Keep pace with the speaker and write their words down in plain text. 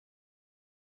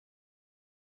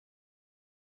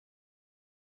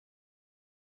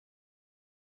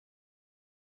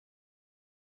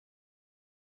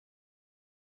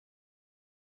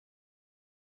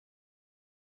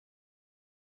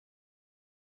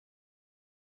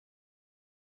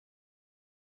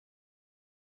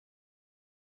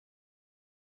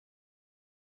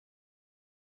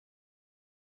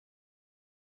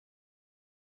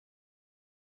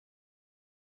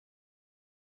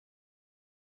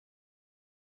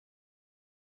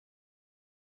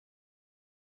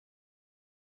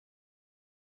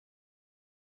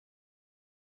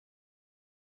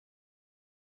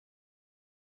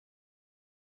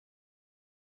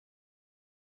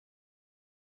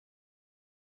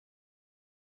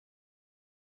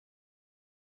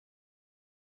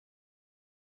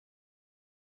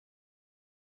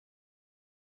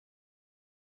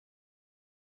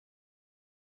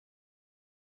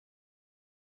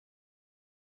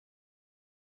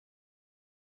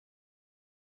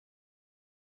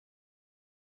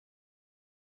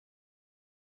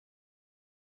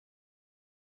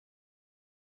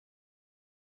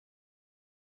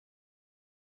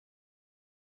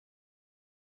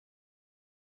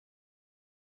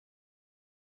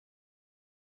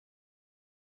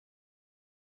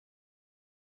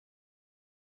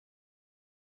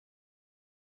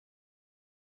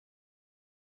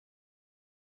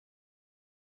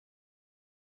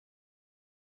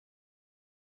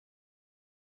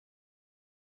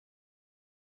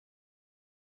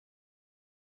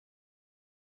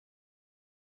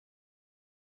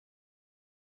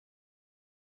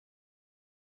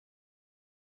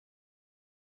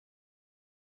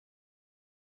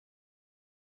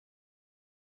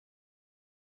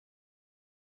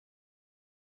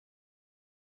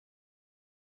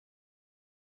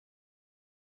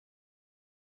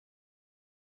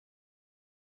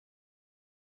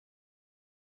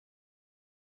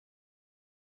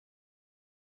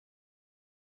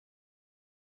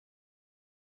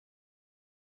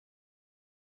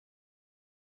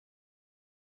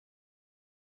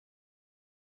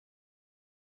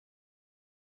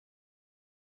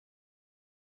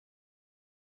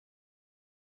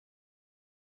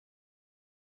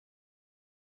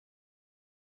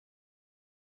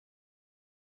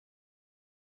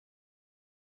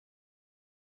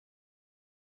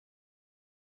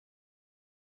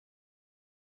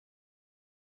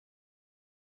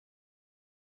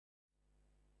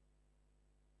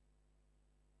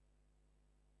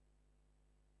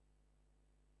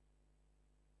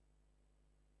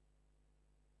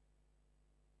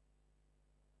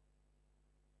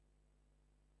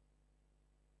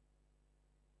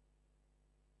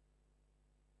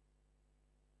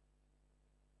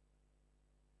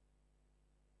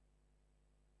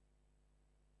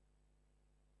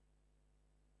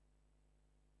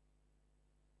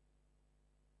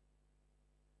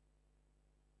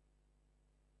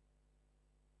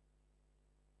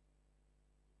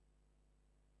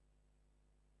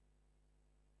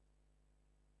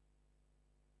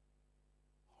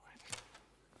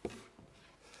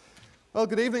Well,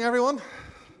 good evening, everyone.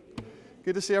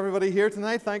 Good to see everybody here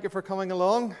tonight. Thank you for coming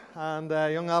along. And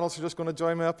young adults are just going to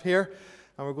join me up here.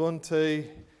 And we're going to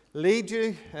lead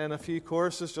you in a few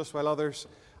choruses just while others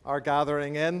are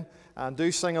gathering in. And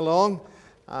do sing along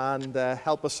and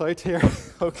help us out here.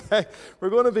 Okay. We're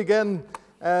going to begin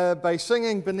by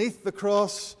singing Beneath the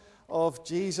Cross of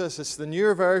Jesus. It's the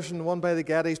newer version, one by the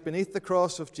Gettys. Beneath the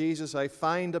cross of Jesus, I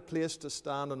find a place to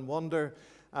stand and wonder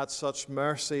at such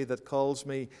mercy that calls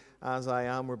me as I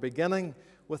am. We're beginning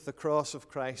with the cross of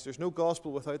Christ. There's no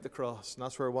gospel without the cross, and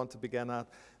that's where I want to begin at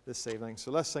this evening.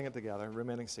 So let's sing it together,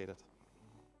 remaining seated.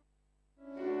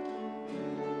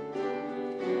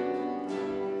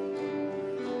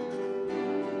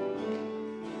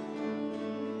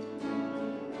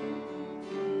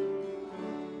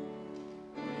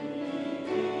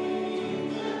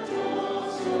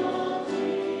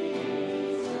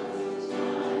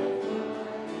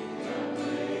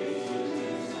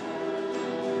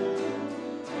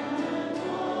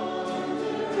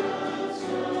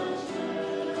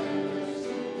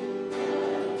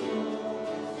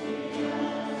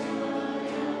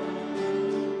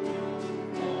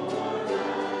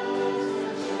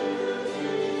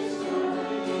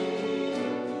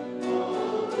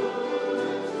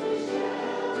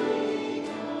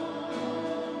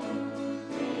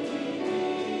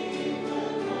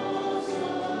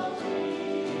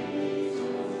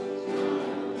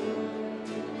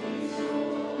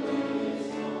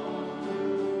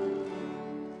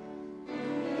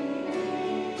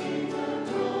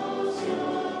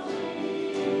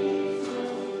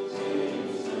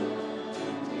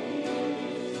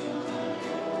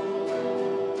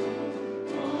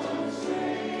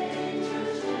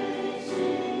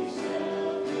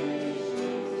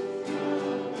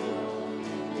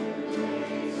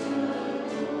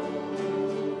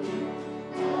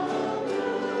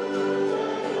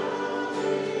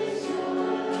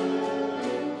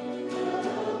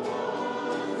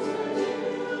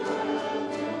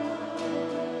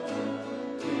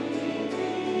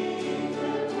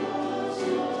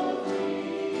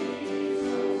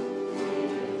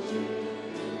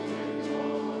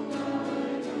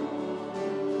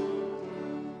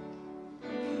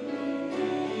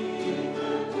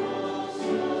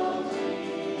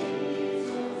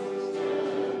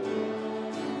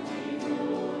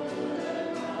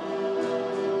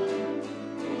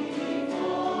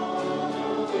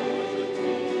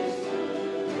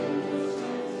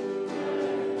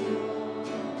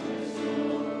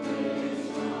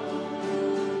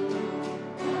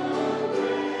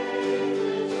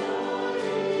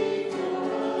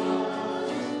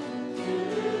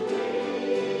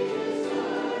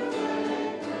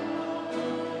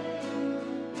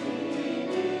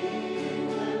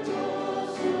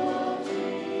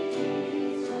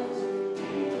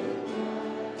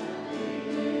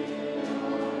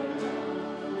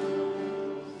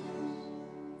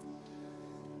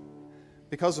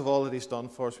 Because of all that he's done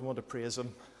for us, we want to praise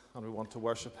him and we want to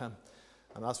worship him.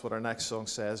 And that's what our next song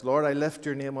says. Lord, I lift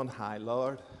your name on high.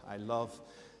 Lord, I love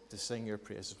to sing your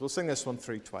praises. We'll sing this one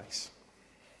through twice.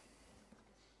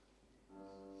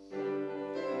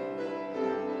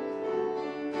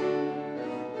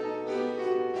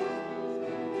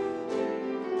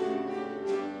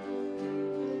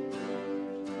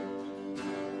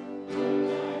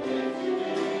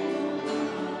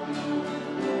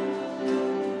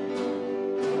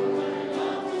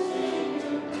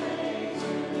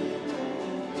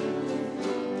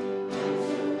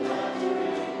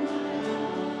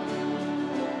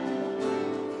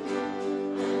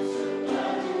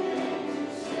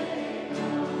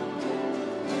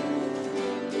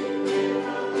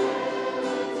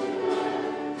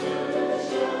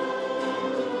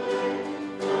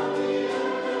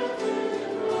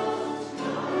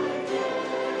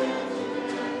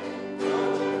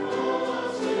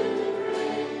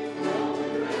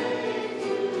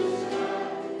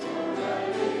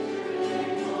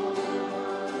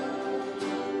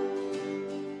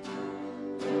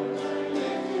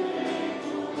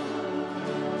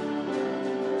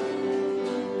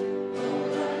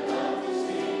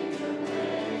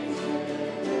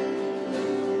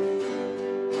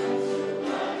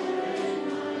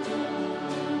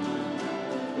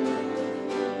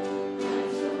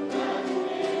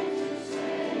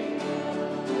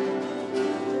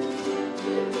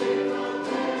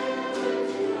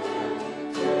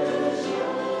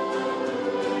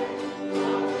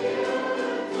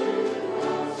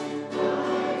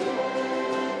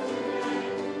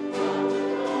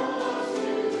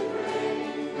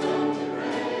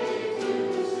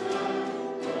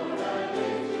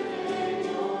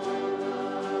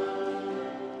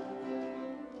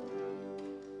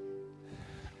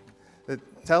 It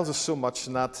tells us so much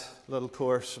in that little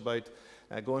course about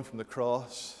going from the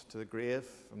cross to the grave,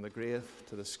 from the grave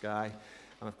to the sky.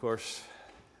 And of course,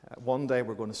 one day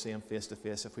we're going to see him face to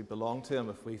face if we belong to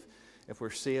him, if we're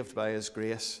saved by his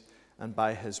grace and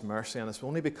by his mercy. And it's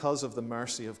only because of the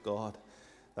mercy of God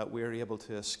that we're able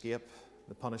to escape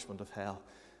the punishment of hell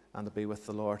and to be with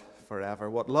the Lord forever.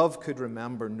 What love could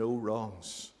remember no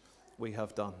wrongs we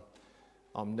have done.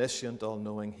 Omniscient,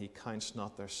 all-knowing, he counts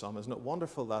not their sum. Isn't it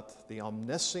wonderful that the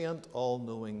omniscient,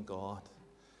 all-knowing God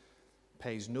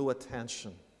pays no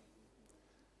attention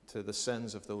to the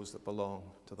sins of those that belong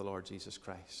to the Lord Jesus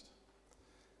Christ?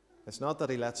 It's not that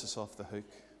he lets us off the hook,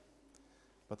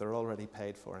 but they're already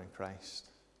paid for in Christ.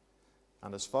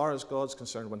 And as far as God's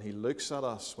concerned, when he looks at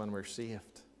us when we're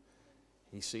saved,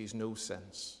 he sees no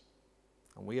sins.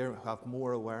 And we have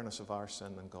more awareness of our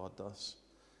sin than God does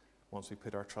once we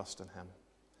put our trust in him.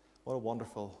 What a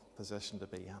wonderful position to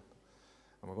be in.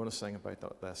 And we're going to sing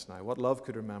about this now. What love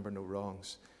could remember no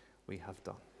wrongs we have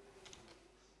done.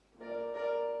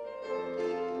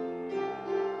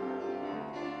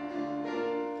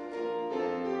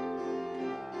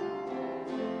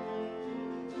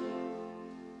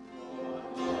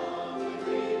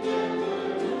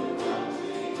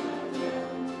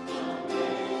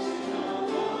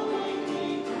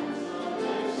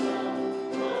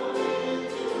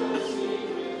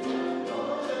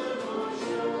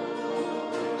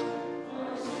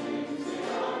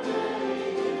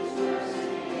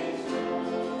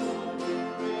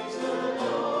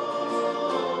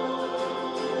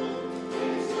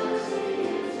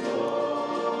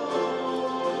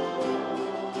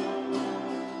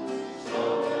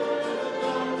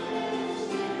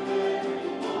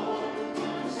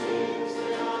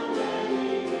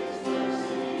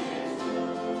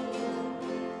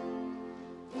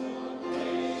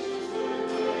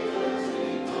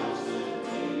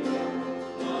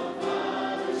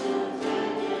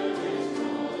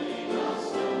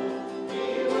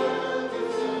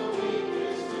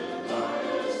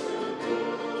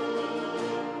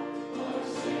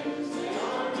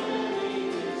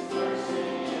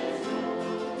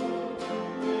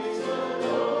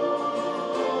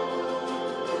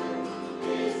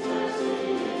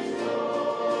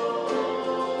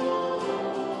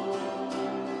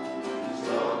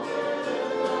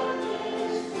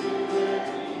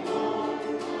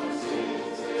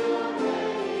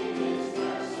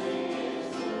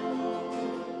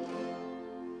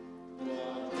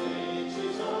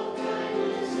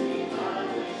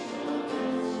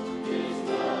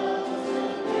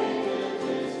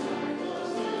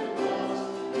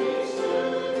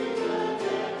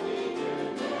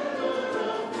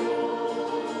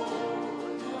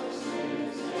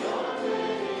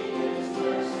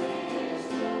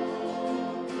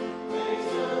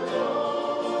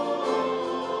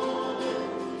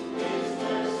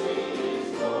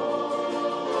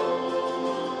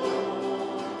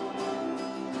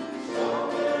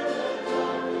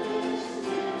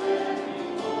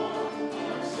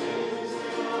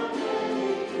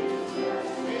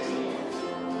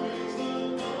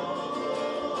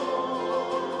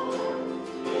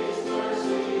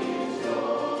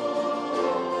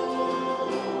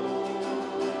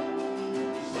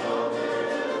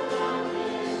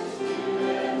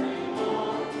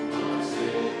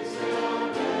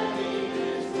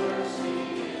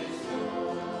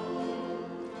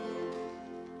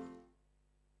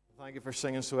 Thank you for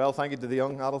singing so well. Thank you to the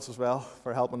young adults as well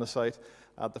for helping us out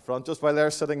at the front. Just while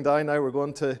they're sitting down now, we're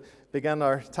going to begin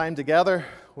our time together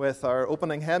with our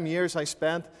opening hymn, Years I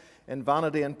Spent in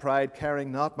Vanity and Pride,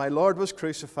 Caring Not. My Lord was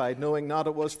crucified, knowing not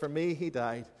it was for me he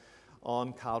died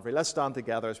on Calvary. Let's stand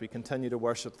together as we continue to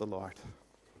worship the Lord.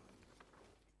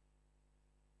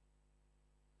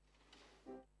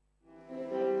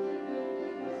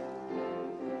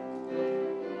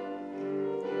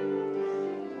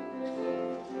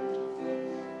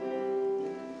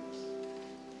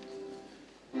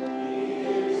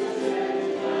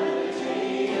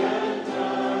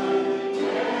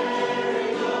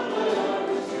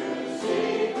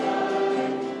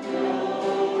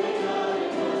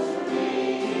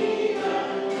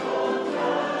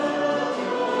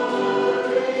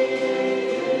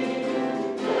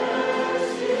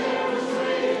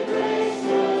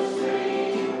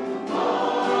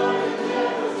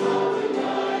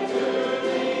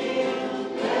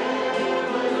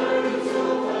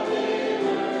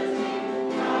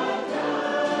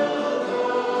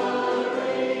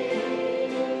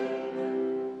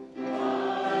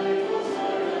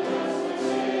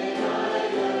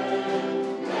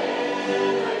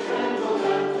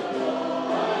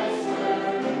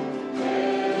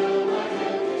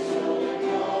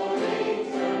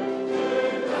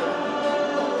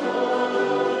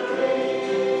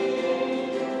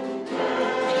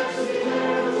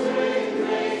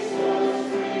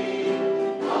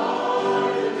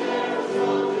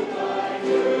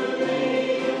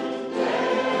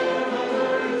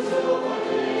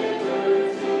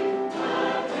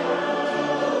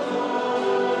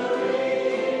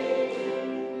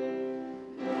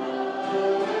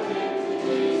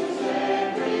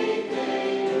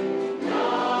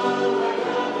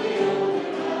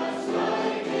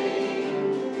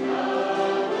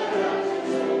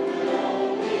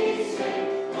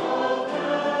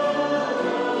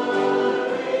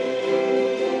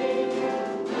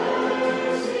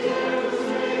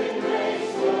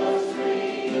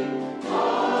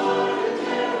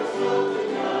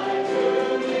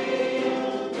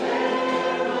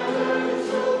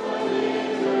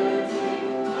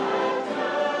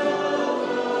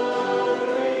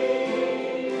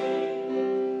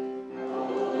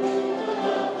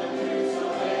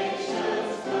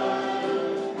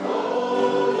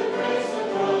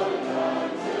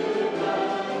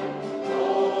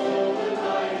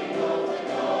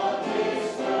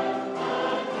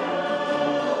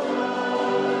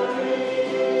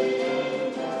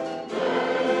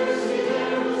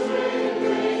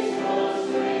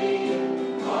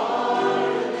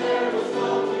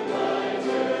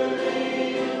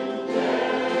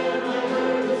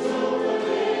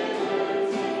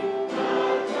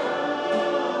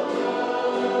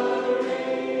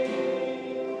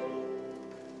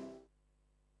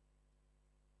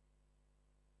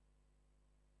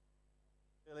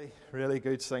 Really, really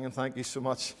good singing. Thank you so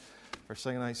much for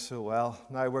singing out so well.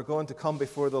 Now we're going to come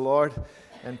before the Lord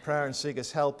in prayer and seek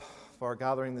His help for our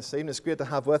gathering this evening. It's great to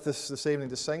have with us this evening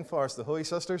to sing for us the Holy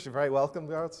Sisters. You're very welcome,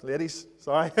 girls, ladies.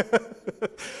 Sorry.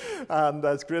 And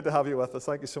it's great to have you with us.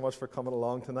 Thank you so much for coming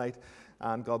along tonight.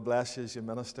 And God bless you as you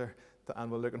minister. And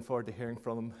we're looking forward to hearing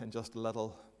from them in just a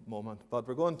little moment. But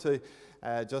we're going to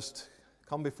just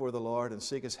come before the Lord and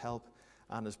seek His help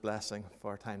and His blessing for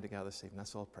our time together this evening.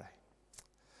 Let's all pray.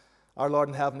 Our Lord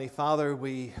and Heavenly Father,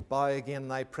 we bow again in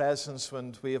Thy presence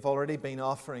when we have already been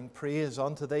offering praise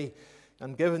unto Thee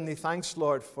and giving Thee thanks,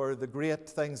 Lord, for the great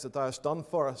things that Thou hast done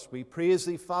for us. We praise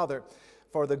Thee, Father,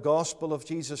 for the gospel of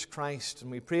Jesus Christ. And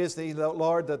we praise Thee,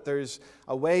 Lord, that there's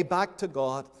a way back to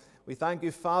God. We thank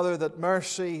You, Father, that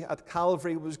mercy at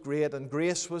Calvary was great and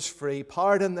grace was free.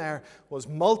 Pardon there was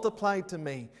multiplied to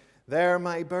me. There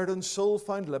my burdened soul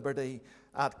found liberty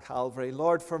at Calvary.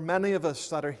 Lord, for many of us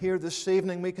that are here this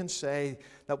evening, we can say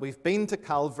that we've been to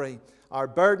Calvary. Our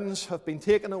burdens have been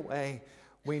taken away.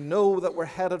 We know that we're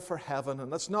headed for heaven,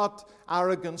 and it's not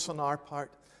arrogance on our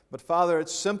part, but Father,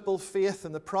 it's simple faith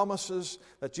in the promises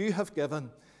that You have given,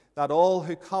 that all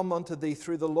who come unto Thee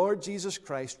through the Lord Jesus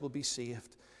Christ will be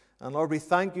saved. And Lord, we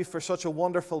thank You for such a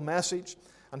wonderful message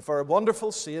and for a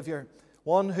wonderful Savior,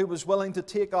 one who was willing to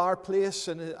take our place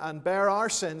and bear our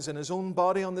sins in His own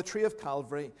body on the tree of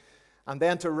Calvary, and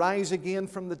then to rise again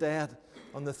from the dead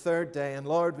on the third day. And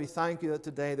Lord, we thank You that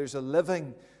today there's a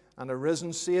living and a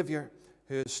risen Savior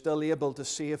who is still able to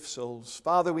save souls.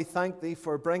 Father, we thank Thee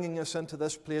for bringing us into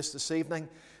this place this evening.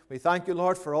 We thank You,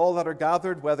 Lord, for all that are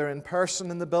gathered, whether in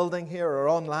person in the building here or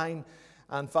online.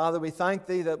 And Father, we thank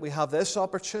Thee that we have this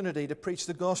opportunity to preach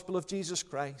the gospel of Jesus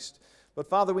Christ. But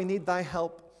Father, we need Thy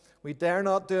help. We dare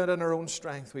not do it in our own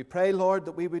strength. We pray, Lord,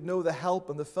 that we would know the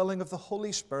help and the filling of the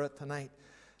Holy Spirit tonight.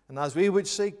 And as we would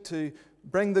seek to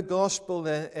bring the gospel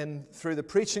in through the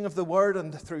preaching of the word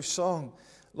and through song,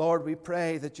 Lord, we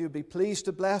pray that You be pleased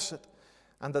to bless it,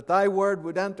 and that Thy word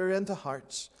would enter into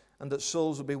hearts, and that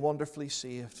souls will be wonderfully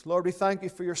saved. Lord, we thank You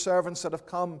for Your servants that have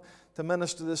come to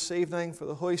minister this evening, for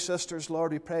the Holy Sisters.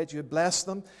 Lord, we pray that You would bless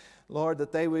them. Lord,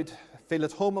 that they would feel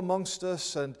at home amongst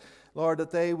us, and Lord,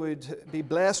 that they would be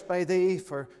blessed by Thee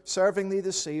for serving Thee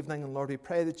this evening. And Lord, we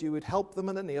pray that You would help them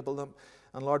and enable them.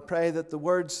 And Lord, pray that the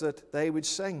words that they would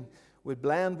sing would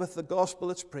blend with the gospel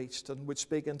that's preached and would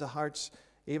speak into hearts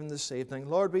even this evening.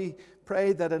 Lord, we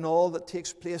pray that in all that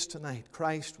takes place tonight,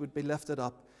 Christ would be lifted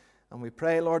up. And we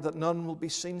pray, Lord, that none will be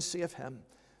seen save Him.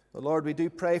 But Lord, we do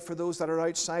pray for those that are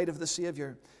outside of the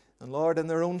Savior. And Lord, in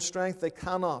their own strength, they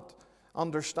cannot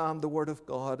understand the Word of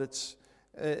God.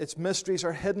 Its mysteries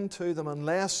are hidden to them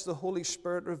unless the Holy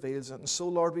Spirit reveals it. And so,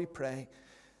 Lord, we pray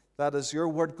that as Your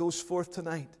word goes forth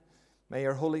tonight, may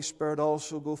Your Holy Spirit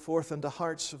also go forth into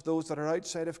hearts of those that are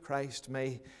outside of Christ.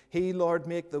 May He, Lord,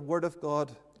 make the Word of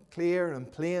God clear and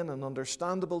plain and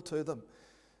understandable to them.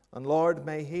 And Lord,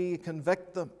 may He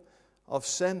convict them of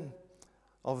sin,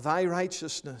 of Thy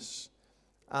righteousness,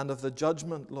 and of the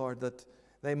judgment, Lord, that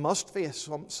they must face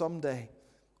someday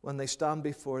when they stand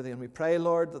before Thee. And we pray,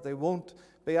 Lord, that they won't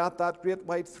be at that great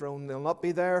white throne. They'll not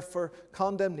be there for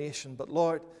condemnation, but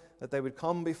Lord, that they would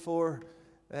come before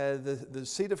the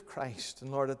seat of Christ,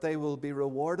 and Lord, that they will be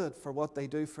rewarded for what they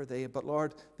do for Thee. But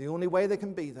Lord, the only way they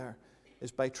can be there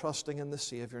is by trusting in the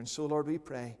Savior. And so, Lord, we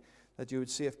pray that You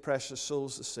would save precious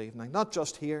souls this evening, not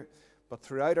just here, but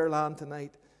throughout our land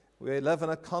tonight. We live in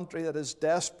a country that is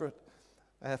desperate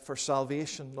for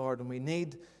salvation, Lord, and we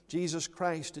need Jesus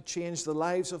Christ to change the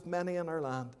lives of many in our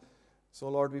land. So,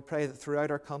 Lord, we pray that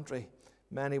throughout our country,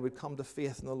 many would come to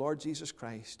faith in the Lord Jesus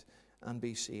Christ and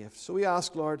be saved. So we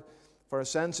ask, Lord, for a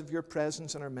sense of Your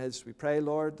presence in our midst. We pray,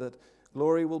 Lord, that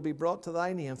glory will be brought to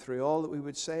Thy name through all that we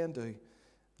would say and do.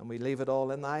 And we leave it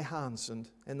all in Thy hands and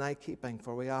in Thy keeping,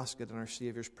 for we ask it in our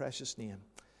Saviour's precious name.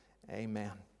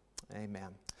 Amen. Amen.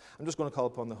 I'm just going to call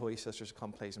upon the Holy Sisters to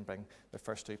come, please, and bring the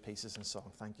first two pieces in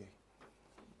song. Thank you.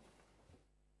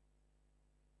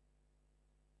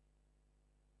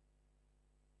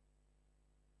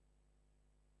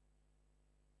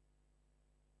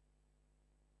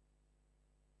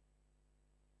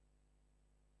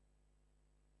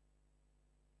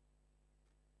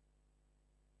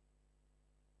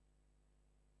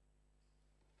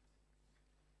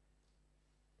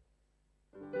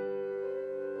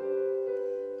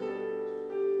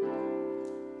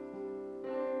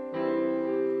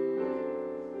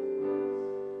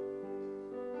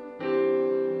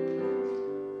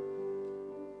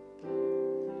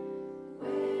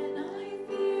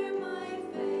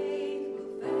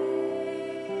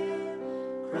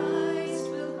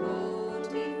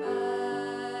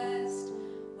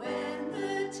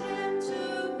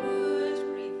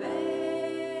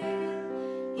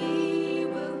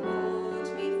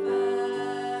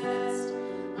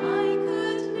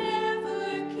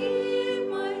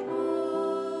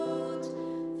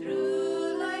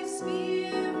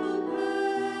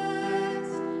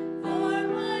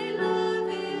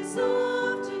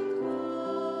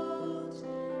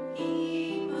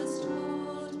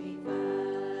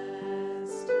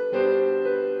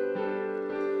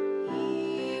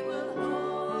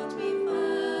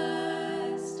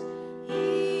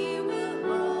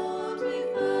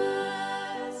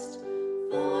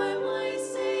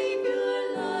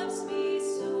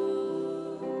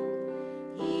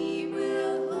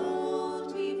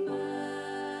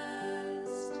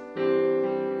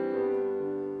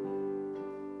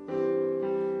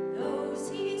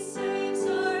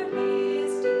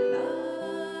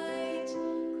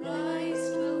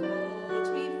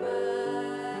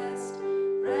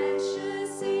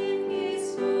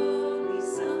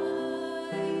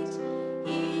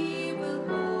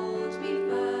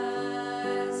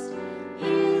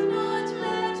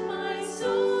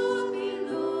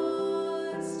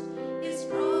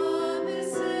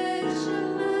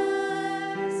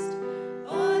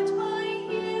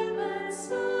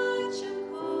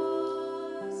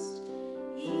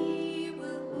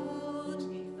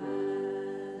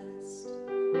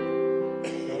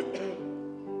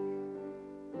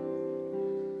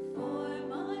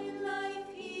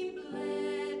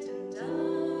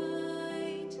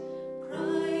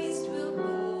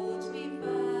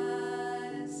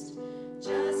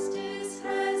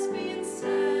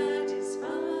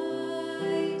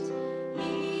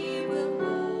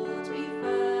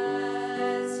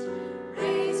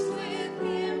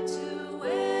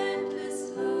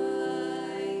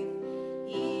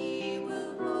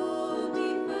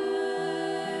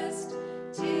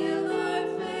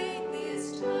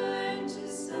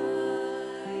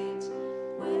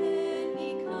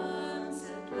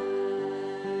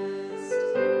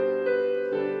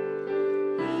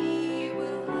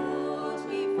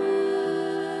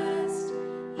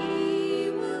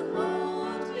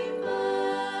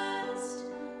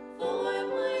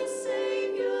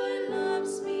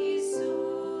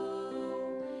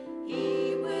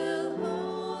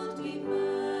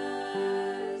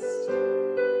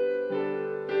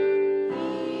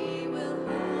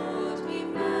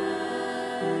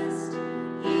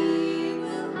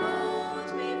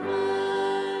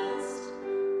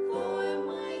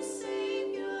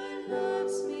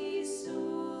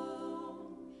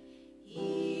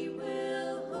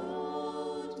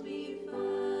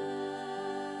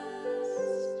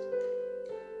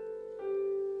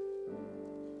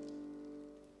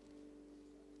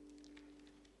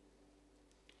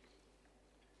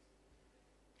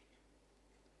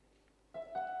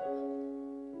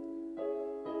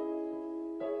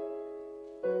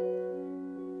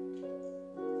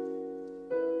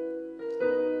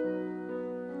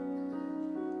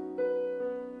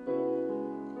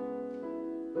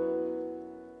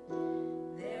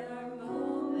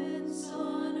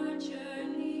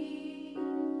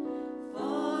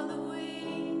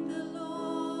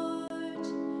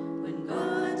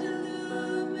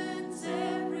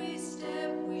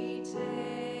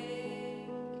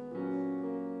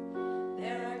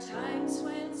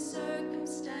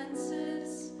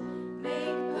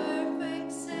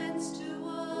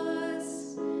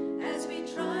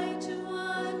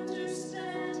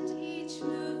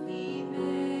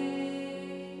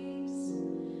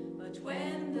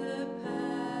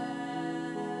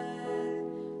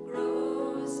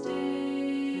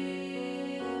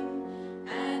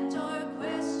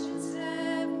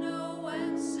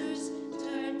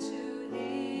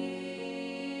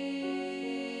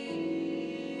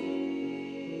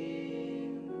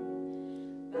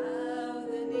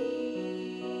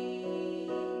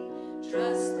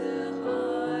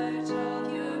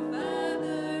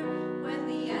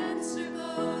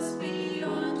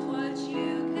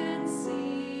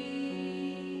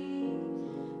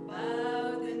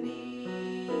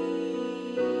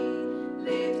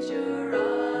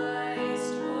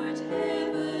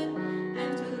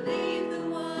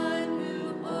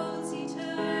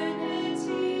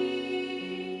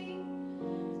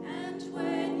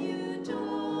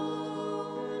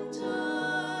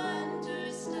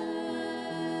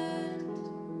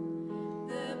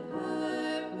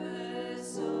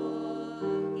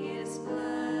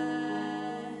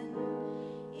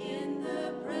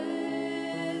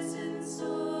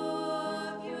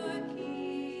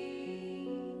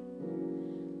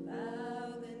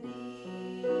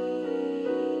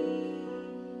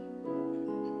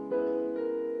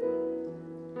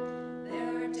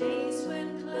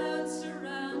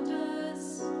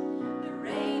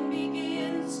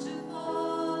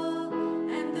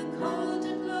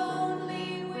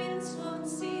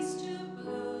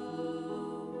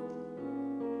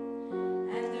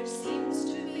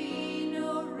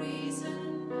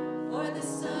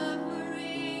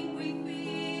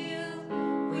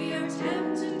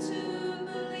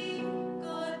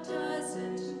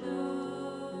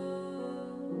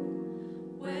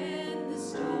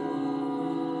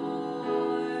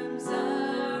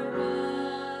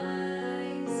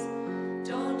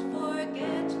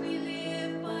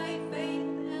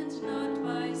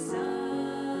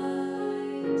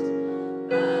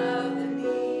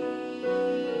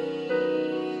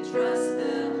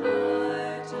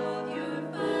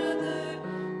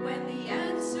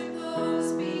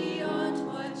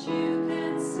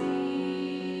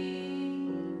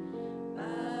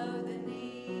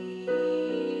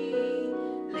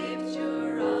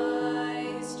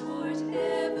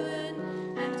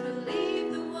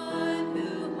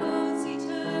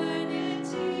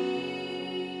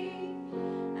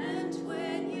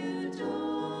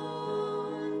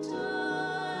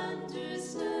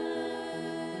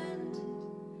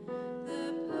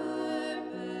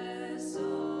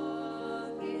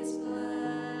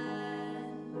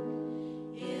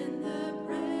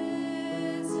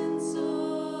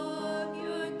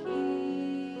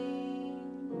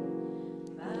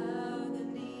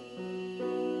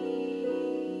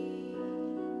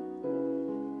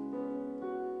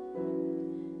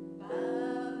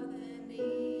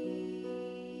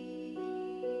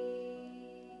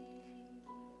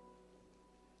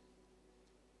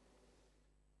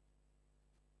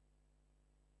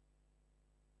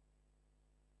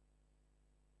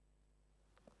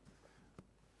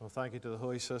 Well, thank you to the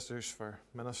Holy Sisters for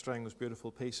ministering those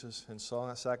beautiful pieces in song.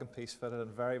 A second piece fitted in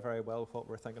very, very well with what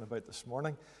we're thinking about this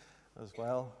morning as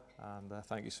well. And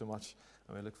thank you so much.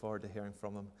 And we look forward to hearing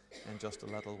from them in just a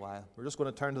little while. We're just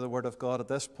going to turn to the Word of God at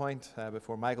this point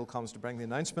before Michael comes to bring the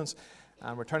announcements.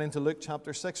 And we're turning to Luke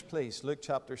chapter 6, please. Luke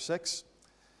chapter 6.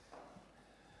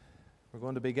 We're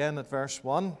going to begin at verse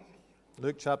 1.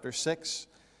 Luke chapter 6.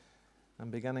 I'm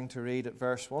beginning to read at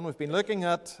verse 1. We've been looking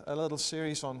at a little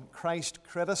series on Christ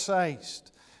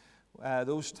criticized.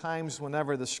 Those times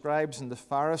whenever the scribes and the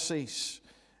Pharisees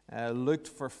looked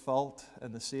for fault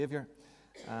in the Saviour.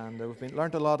 And we've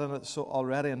learned a lot in it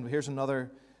already. And here's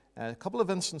another couple of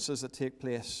instances that take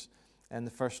place in the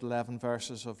first 11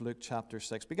 verses of Luke chapter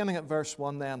 6. Beginning at verse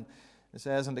 1 then, it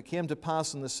says, "And it came to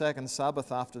pass on the second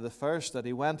Sabbath after the first that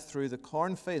he went through the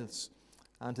cornfields.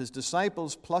 And his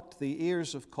disciples plucked the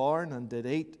ears of corn and did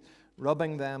eat,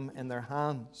 rubbing them in their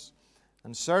hands.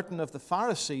 And certain of the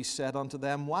Pharisees said unto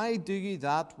them, Why do ye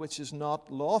that which is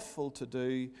not lawful to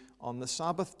do on the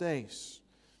Sabbath days?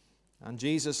 And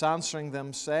Jesus answering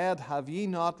them said, Have ye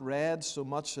not read so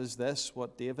much as this,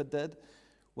 what David did,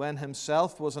 when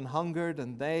himself was an hungered,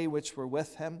 and they which were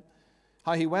with him?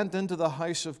 How he went into the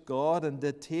house of God, and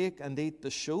did take and eat the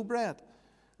showbread,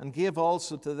 and gave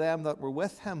also to them that were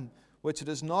with him, which it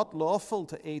is not lawful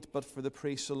to eat but for the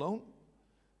priests alone.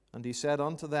 And he said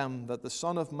unto them that the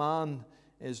Son of Man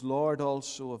is Lord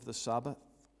also of the Sabbath.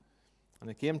 And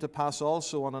it came to pass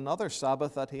also on another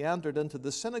Sabbath that he entered into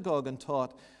the synagogue and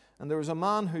taught. And there was a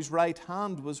man whose right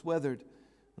hand was withered.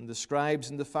 And the scribes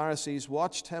and the Pharisees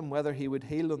watched him whether he would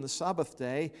heal on the Sabbath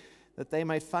day, that they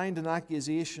might find an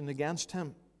accusation against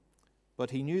him.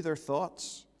 But he knew their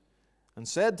thoughts, and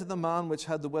said to the man which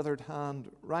had the withered hand,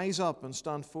 Rise up and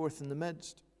stand forth in the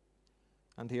midst.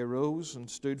 And he arose and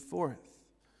stood forth.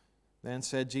 Then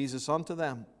said Jesus unto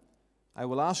them, I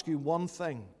will ask you one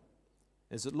thing.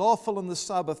 Is it lawful on the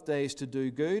Sabbath days to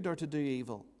do good or to do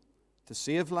evil, to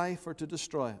save life or to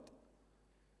destroy it?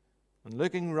 And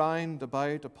looking round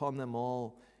about upon them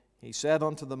all, he said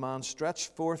unto the man, Stretch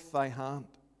forth thy hand.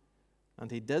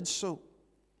 And he did so,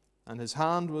 and his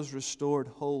hand was restored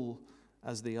whole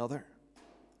as the other.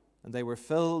 And they were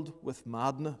filled with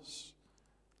madness,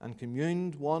 and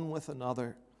communed one with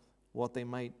another what they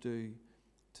might do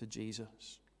to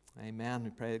Jesus. Amen. We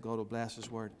pray that God will bless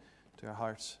His word to our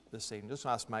hearts this evening. Just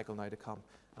ask Michael now to come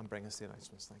and bring us the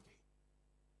announcements. Thank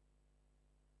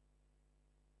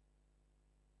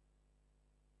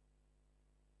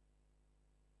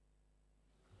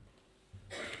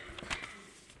you.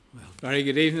 Well, very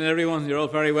good evening, everyone. You're all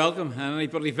very welcome. And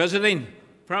anybody visiting,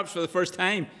 perhaps for the first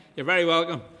time, you're very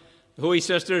welcome. The Holy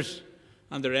Sisters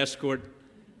and their escort,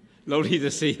 lovely to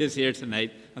see us here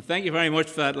tonight. And thank you very much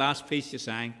for that last piece you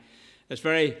sang. It's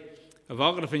very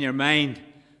evocative in your mind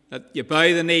that you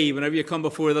bow the knee whenever you come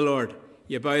before the Lord.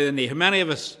 You bow the knee. How many of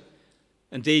us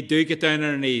indeed do get down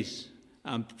on our knees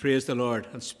and praise the Lord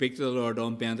and speak to the Lord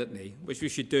on bended knee, which we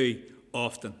should do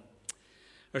often.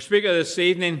 Our speaker this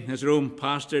evening is our own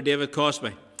pastor, David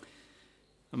Causby.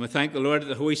 And we thank the Lord that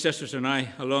the Holy Sisters are now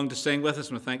along to sing with us,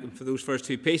 and we thank Him for those first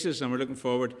two pieces, and we're looking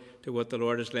forward to what the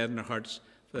Lord has led in our hearts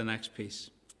for the next piece.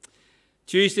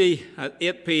 Tuesday at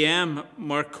 8 p.m,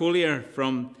 Mark Collier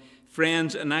from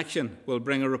Friends in Action will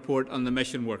bring a report on the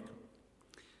mission work.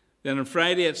 Then on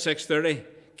Friday at 6:30,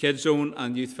 Kids Zone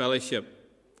and Youth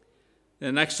Fellowship.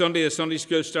 Then next Sunday, the Sunday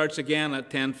School starts again at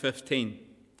 10:15.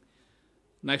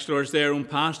 Next Lord's Day, our own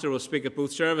pastor will speak at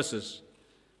both services.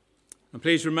 And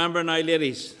please remember now,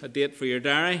 ladies, a date for your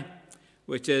diary,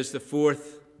 which is the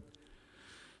 4th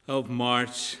of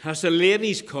March. That's a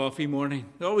ladies' coffee morning.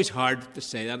 It's always hard to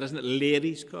say that, isn't it?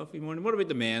 Ladies' coffee morning. What about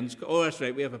the men's? Oh, that's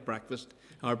right, we have a breakfast.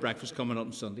 Our breakfast coming up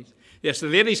on Sundays. Yes, the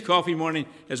ladies' coffee morning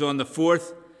is on the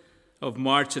 4th of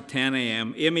March at 10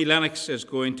 a.m. Amy Lennox is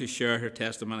going to share her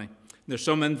testimony. There's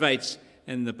some invites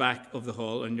in the back of the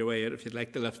hall on your way out if you'd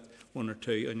like to lift one or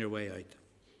two on your way out.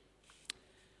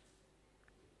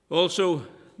 Also,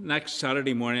 next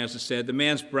Saturday morning, as I said, the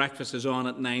men's breakfast is on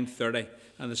at 9:30,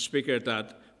 and the speaker at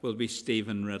that will be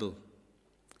Stephen Riddle.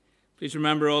 Please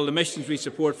remember all the missions we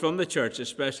support from the church,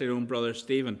 especially our own brother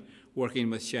Stephen, working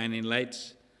with Shining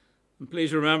Lights. And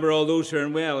please remember all those who are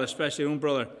unwell, especially our own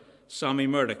brother Sammy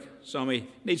Murdoch. Sammy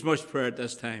needs much prayer at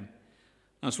this time.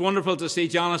 And it's wonderful to see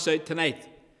Janice out tonight.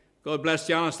 God bless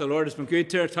Janice. The Lord has been good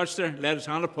to her, touched her, laid His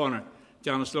hand upon her.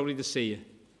 Janice, lovely to see you.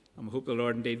 And we hope the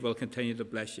Lord indeed will continue to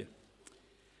bless you.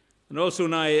 And also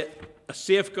now, a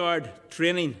safeguard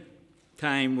training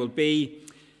time will be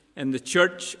in the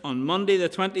church on Monday the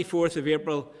 24th of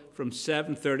April from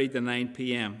 7:30 to 9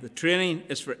 p.m. The training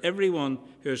is for everyone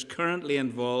who is currently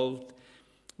involved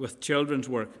with children's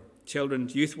work,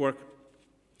 children's youth work,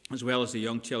 as well as the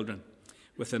young children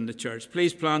within the church.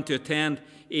 Please plan to attend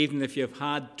even if you've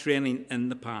had training in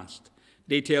the past.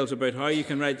 Details about how you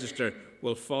can register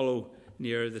will follow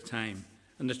near the time.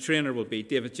 And the trainer will be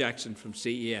David Jackson from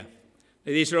CEF.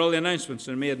 Now, these are all the announcements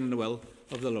that are made in the will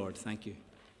of the Lord. Thank you.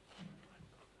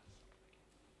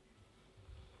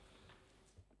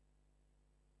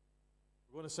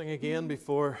 We're going to sing again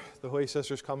before the Holy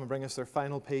Sisters come and bring us their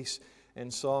final piece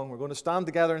in song. We're going to stand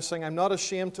together and sing, I'm not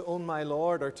ashamed to own my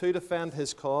Lord, or to defend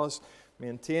his cause,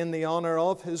 maintain the honour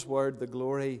of his word, the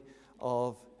glory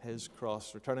of his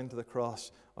cross. Returning to the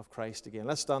cross of Christ again.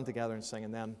 Let's stand together and sing,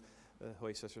 and then the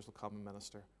Holy Sisters will come and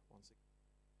minister once again.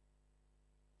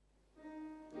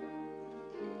 Glory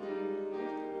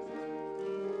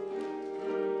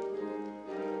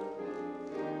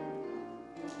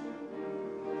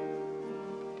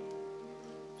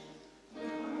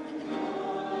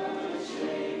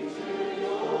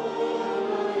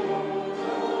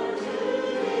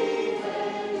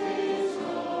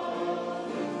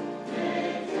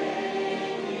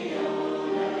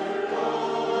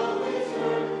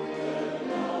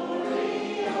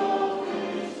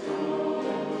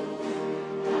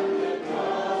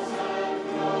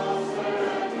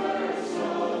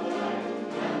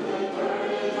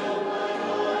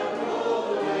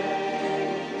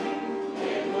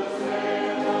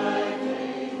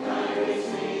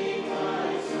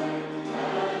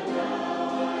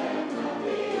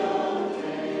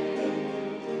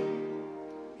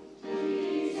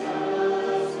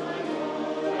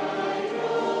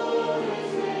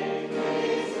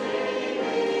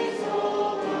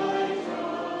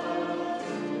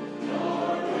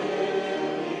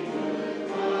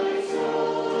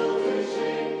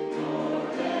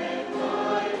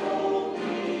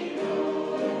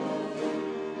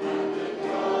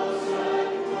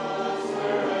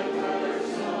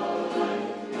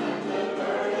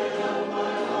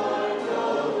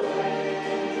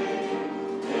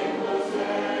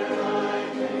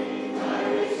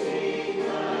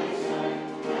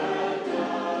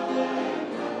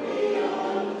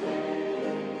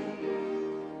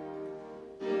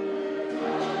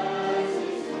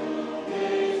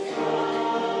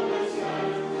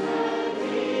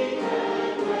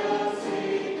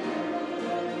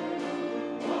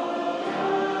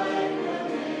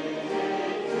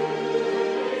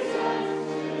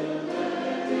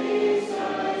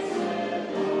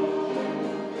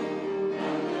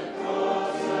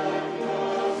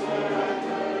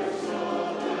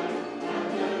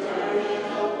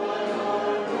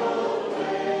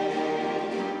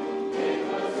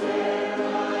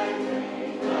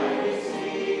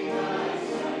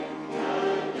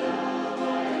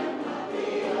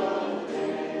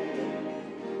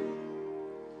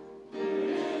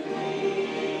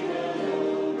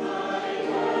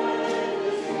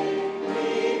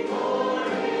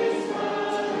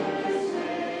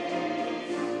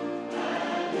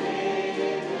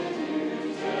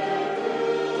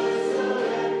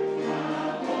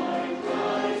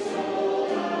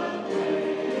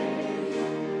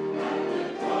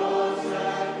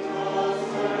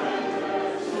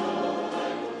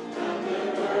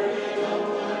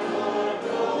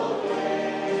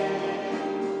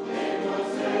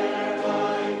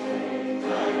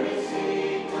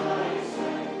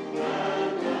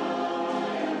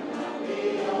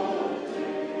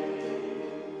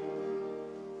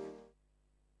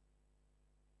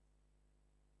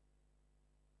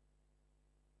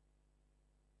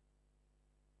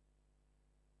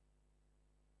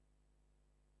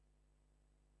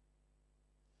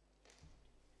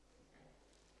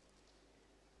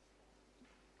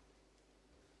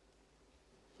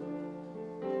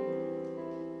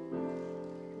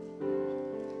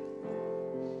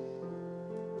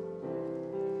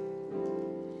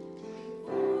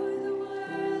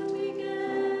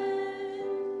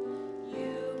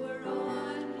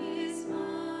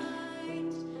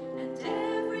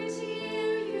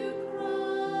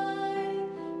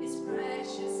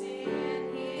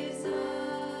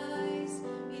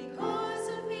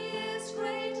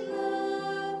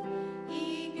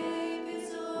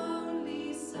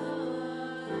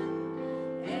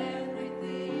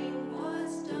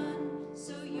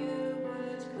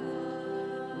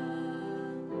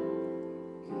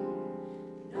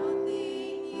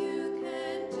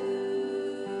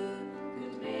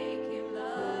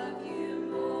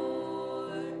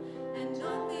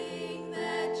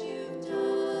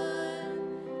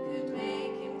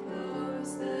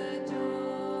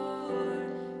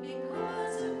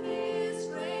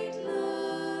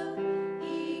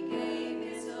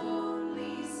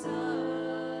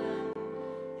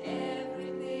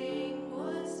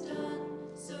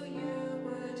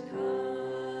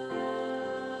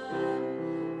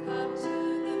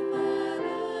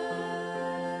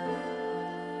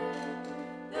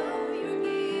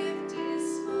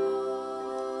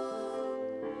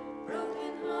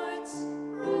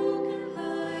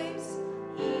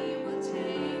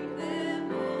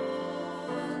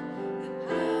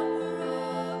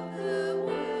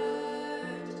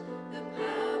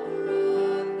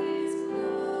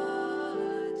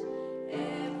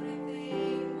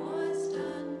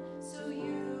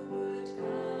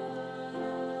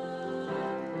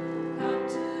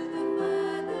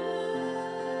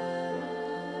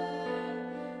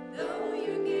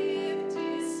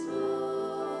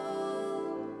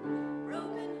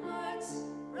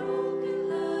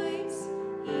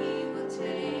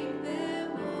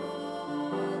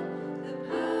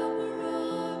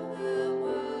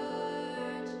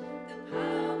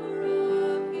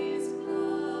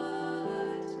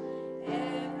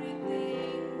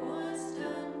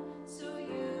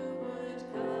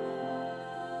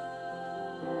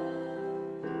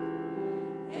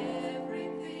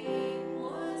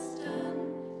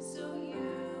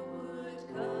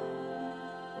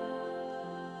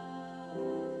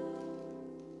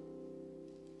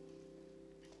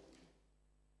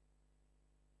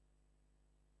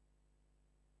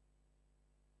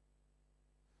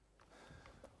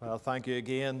Well, thank you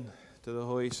again to the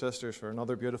Holy Sisters for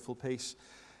another beautiful piece.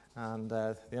 And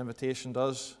the invitation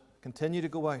does continue to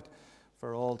go out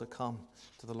for all to come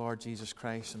to the Lord Jesus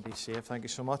Christ and be saved. Thank you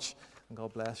so much, and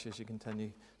God bless you as you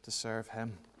continue to serve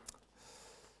Him.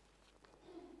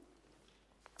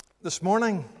 This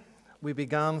morning, we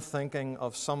began thinking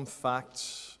of some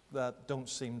facts that don't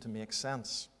seem to make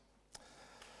sense.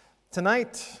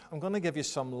 Tonight, I'm going to give you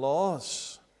some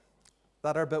laws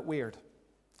that are a bit weird,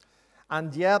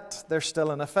 and yet they're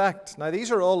still in effect. Now,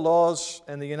 these are all laws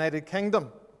in the United Kingdom.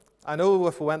 I know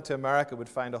if we went to America, we'd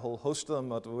find a whole host of them,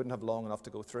 but we wouldn't have long enough to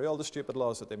go through all the stupid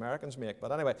laws that the Americans make.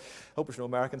 But anyway, I hope there's no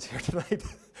Americans here tonight.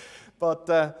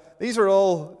 But these are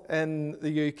all in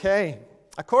the UK.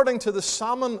 According to the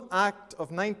Salmon Act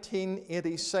of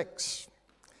 1986,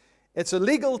 it's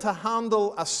illegal to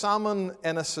handle a salmon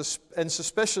in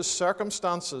suspicious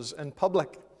circumstances in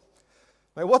public.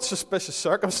 Now, what suspicious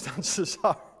circumstances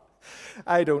are?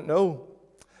 I don't know.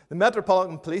 The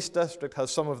Metropolitan Police District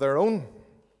has some of their own.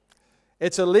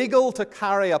 It's illegal to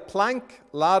carry a plank,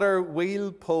 ladder,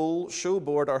 wheel, pole,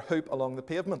 showboard, or hoop along the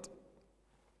pavement.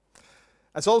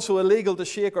 It's also illegal to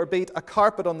shake or beat a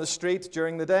carpet on the street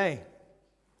during the day.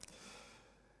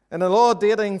 In a law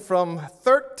dating from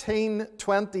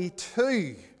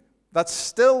 1322, that's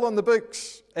still on the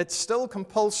books, it's still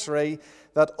compulsory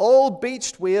that all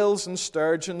beached whales and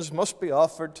sturgeons must be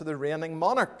offered to the reigning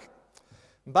monarch.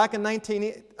 Back in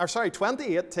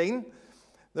 2018,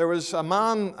 there was a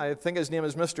man, I think his name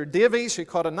is Mr. Davies, who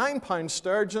caught a 9-pound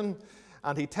sturgeon,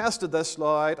 and he tested this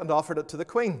law out and offered it to the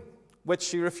Queen, which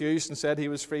she refused and said he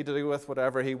was free to do with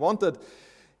whatever he wanted.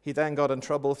 He then got in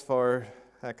trouble for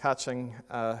catching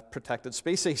a protected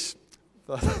species.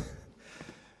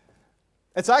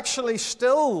 It's actually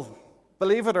still,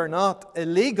 believe it or not,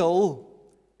 illegal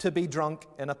to be drunk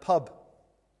in a pub.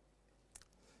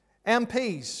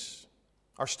 MPs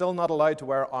are still not allowed to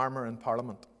wear armour in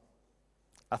Parliament.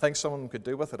 I think some of them could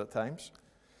do with it at times.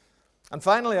 And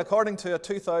finally, according to a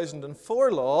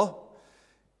 2004 law,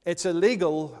 it's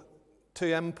illegal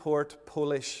to import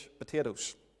Polish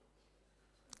potatoes.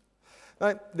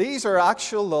 Now, these are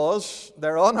actual laws.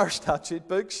 They're on our statute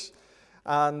books.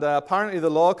 And apparently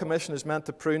the Law Commission is meant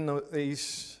to prune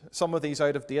some of these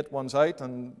out-of-date ones out,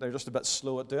 and they're just a bit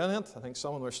slow at doing it. I think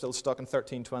some of them are still stuck in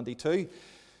 1322.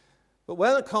 But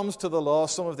when it comes to the law,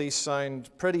 some of these sound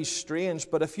pretty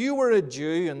strange. But if you were a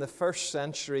Jew in the first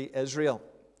century Israel,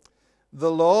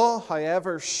 the law,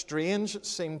 however strange it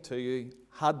seemed to you,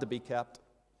 had to be kept.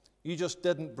 You just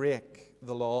didn't break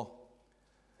the law.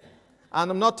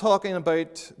 And I'm not talking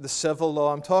about the civil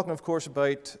law. I'm talking, of course,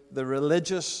 about the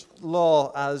religious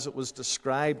law as it was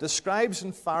described. The scribes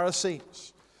and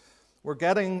Pharisees were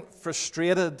getting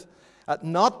frustrated at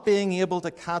not being able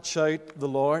to catch out the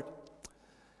Lord.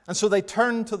 And so they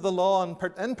turned to the law, and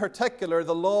in particular,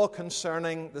 the law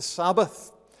concerning the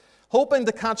Sabbath, hoping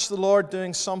to catch the Lord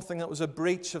doing something that was a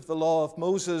breach of the law of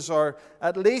Moses, or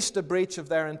at least a breach of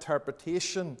their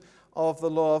interpretation of the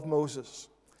law of Moses.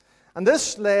 And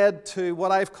this led to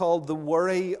what I've called the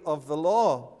worry of the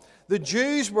law. The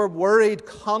Jews were worried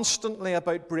constantly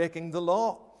about breaking the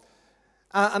law.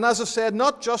 And as I said,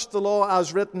 not just the law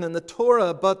as written in the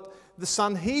Torah, but the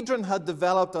Sanhedrin had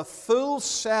developed a full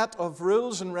set of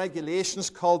rules and regulations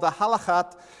called the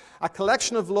Halakhat, a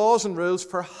collection of laws and rules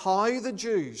for how the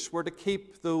Jews were to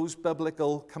keep those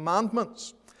biblical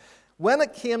commandments. When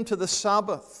it came to the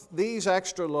Sabbath, these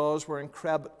extra laws were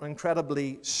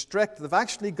incredibly strict. They've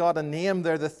actually got a name.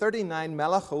 They're the 39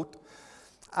 melachot,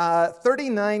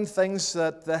 39 things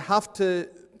that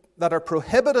that are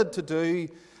prohibited to do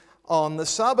on the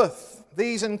Sabbath.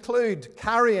 These include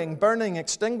carrying, burning,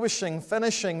 extinguishing,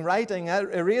 finishing, writing,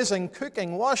 erasing,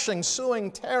 cooking, washing,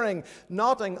 sewing, tearing,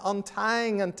 knotting,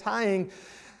 untying and tying,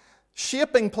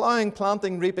 shaping, ploughing,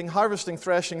 planting, reaping, harvesting,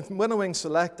 threshing, winnowing,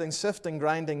 selecting, sifting,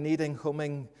 grinding, kneading,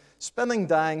 homing, spinning,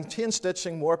 dyeing, chain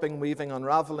stitching, warping, weaving,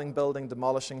 unraveling, building,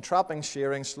 demolishing, trapping,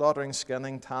 shearing, slaughtering,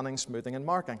 skinning, tanning, smoothing, and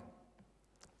marking.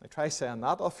 Now try saying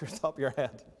that off your top of your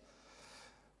head.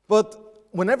 But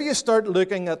whenever you start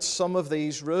looking at some of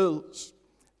these rules,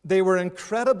 they were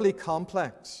incredibly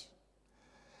complex.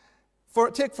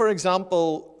 Take, for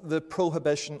example, the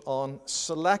prohibition on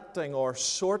selecting or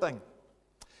sorting.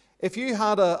 If you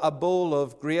had a bowl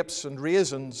of grapes and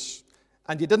raisins,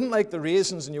 and you didn't like the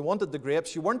raisins and you wanted the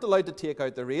grapes, you weren't allowed to take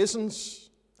out the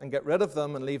raisins and get rid of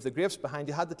them and leave the grapes behind.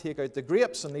 You had to take out the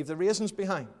grapes and leave the raisins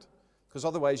behind, because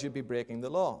otherwise you'd be breaking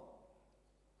the law.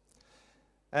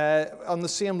 On the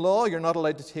same law, you're not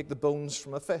allowed to take the bones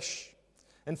from a fish.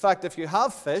 In fact, if you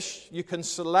have fish, you can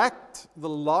select the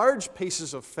large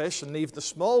pieces of fish and leave the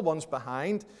small ones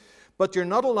behind, but you're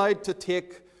not allowed to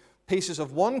take pieces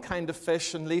of one kind of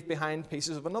fish and leave behind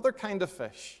pieces of another kind of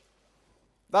fish.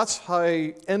 That's how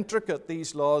intricate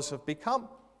these laws have become.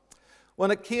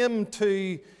 When it came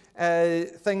to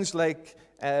things like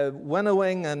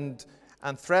winnowing and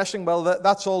threshing, well,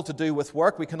 that's all to do with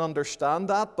work. We can understand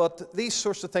that. But these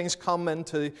sorts of things come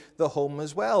into the home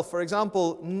as well. For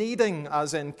example, kneading,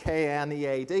 as in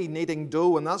K-N-E-A-D, kneading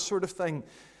dough and that sort of thing.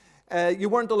 You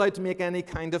weren't allowed to make any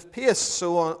kind of paste.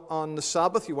 So on the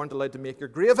Sabbath, you weren't allowed to make your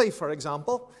gravy, for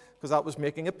example, because that was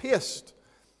making a paste.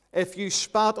 If you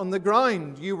spat on the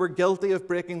ground, you were guilty of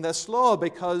breaking this law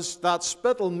because that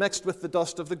spittle mixed with the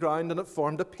dust of the ground and it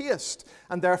formed a paste.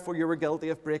 And therefore, you were guilty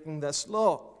of breaking this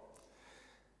law.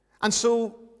 And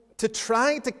so, to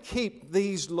try to keep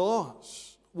these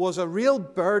laws was a real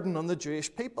burden on the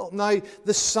Jewish people. Now,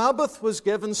 the Sabbath was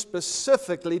given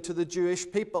specifically to the Jewish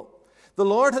people. The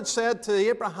Lord had said to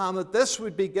Abraham that this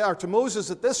would be, or to Moses,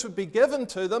 that this would be given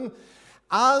to them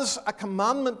as a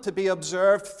commandment to be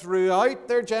observed throughout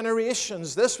their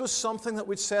generations. This was something that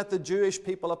would set the Jewish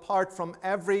people apart from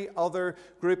every other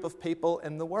group of people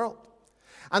in the world.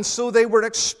 And so they were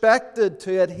expected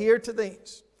to adhere to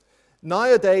these.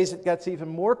 Nowadays, it gets even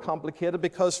more complicated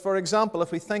because, for example,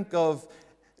 if we think of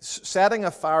setting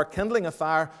a fire, kindling a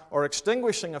fire, or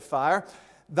extinguishing a fire,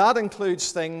 that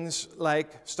includes things like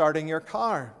starting your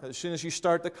car. As soon as you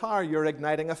start the car, you're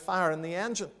igniting a fire in the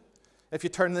engine. If you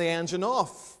turn the engine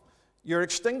off, you're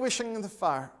extinguishing the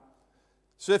fire.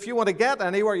 So if you want to get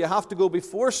anywhere, you have to go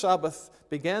before Sabbath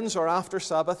begins or after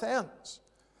Sabbath ends.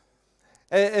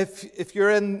 If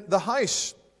you're in the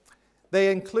house,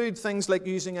 they include things like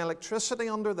using electricity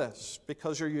under this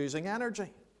because you're using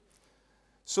energy.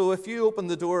 So if you open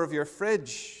the door of your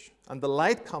fridge and the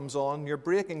light comes on, you're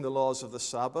breaking the laws of the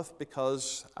Sabbath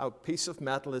because a piece of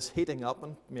metal is heating up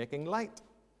and making light.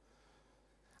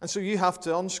 And so you have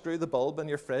to unscrew the bulb in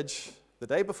your fridge the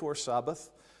day before Sabbath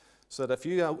so that if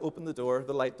you open the door,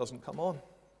 the light doesn't come on.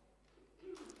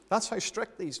 That's how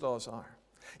strict these laws are.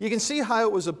 You can see how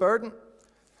it was a burden.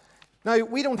 Now,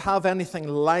 we don't have anything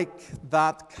like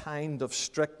that kind of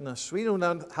strictness. We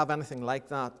don't have anything like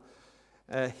that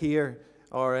here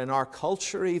or in our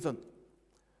culture even.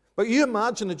 But you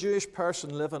imagine a Jewish person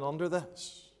living under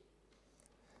this.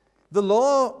 The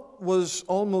law was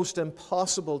almost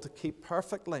impossible to keep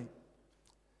perfectly.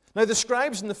 Now, the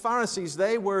scribes and the Pharisees,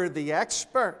 they were the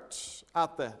experts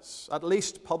at this, at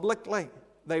least publicly.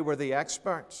 They were the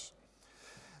experts.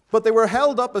 But they were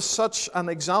held up as such an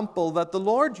example that the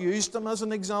Lord used them as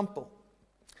an example.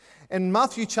 In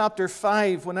Matthew chapter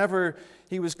 5, whenever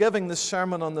he was giving the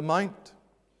Sermon on the Mount,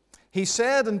 he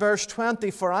said in verse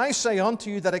 20, "For I say unto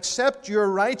you that except your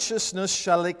righteousness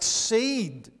shall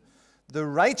exceed the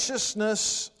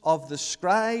righteousness of the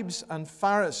scribes and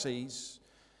Pharisees,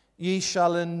 ye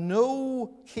shall in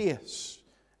no case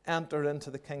enter into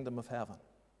the kingdom of heaven."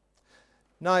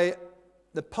 Now,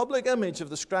 the public image of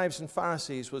the scribes and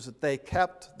Pharisees was that they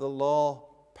kept the law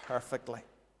perfectly.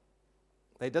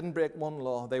 They didn't break one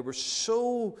law. They were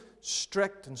so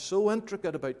strict and so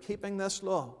intricate about keeping this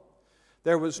law.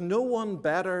 There was no one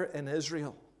better in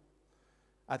Israel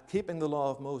at keeping the law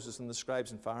of Moses than the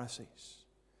scribes and Pharisees.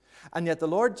 And yet the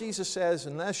Lord Jesus says,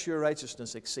 unless your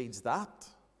righteousness exceeds that,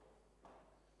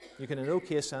 you can in no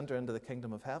case enter into the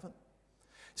kingdom of heaven.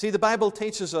 See, the Bible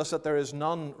teaches us that there is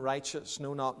none righteous,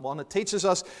 no, not one. It teaches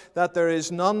us that there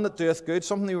is none that doeth good,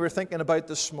 something we were thinking about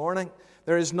this morning.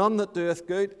 There is none that doeth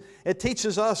good. It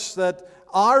teaches us that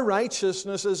our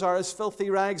righteousnesses are as filthy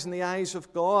rags in the eyes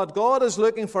of God. God is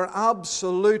looking for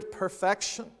absolute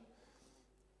perfection.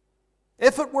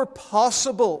 If it were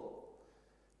possible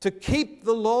to keep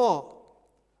the law,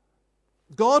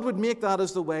 God would make that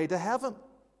as the way to heaven.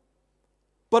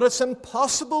 But it's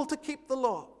impossible to keep the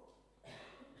law.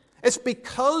 It's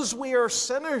because we are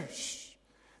sinners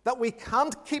that we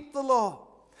can't keep the law.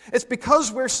 It's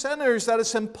because we're sinners that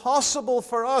it's impossible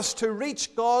for us to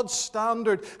reach God's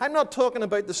standard. I'm not talking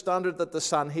about the standard that the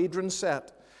Sanhedrin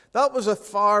set. That was a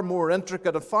far more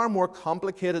intricate, a far more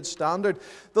complicated standard.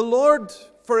 The Lord,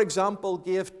 for example,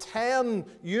 gave 10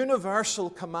 universal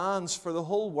commands for the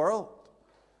whole world.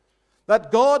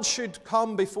 That God should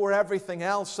come before everything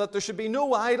else, that there should be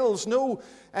no idols, no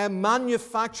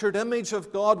manufactured image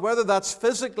of God, whether that's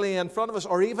physically in front of us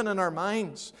or even in our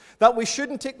minds. That we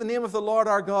shouldn't take the name of the Lord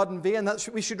our God in vain. That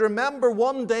we should remember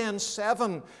one day in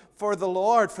 7 for the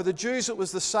Lord. For the Jews it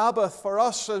was the Sabbath. For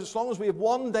us, as long as we have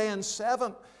one day in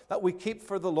 7 that we keep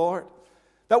for the Lord.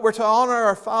 That we're to honor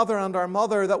our father and our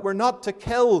mother, that we're not to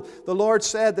kill. The Lord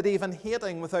said that even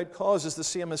hating without cause is the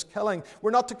same as killing.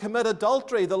 We're not to commit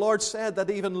adultery. The Lord said that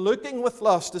even looking with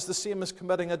lust is the same as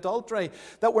committing adultery.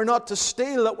 That we're not to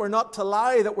steal, that we're not to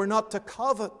lie, that we're not to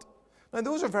covet. Now,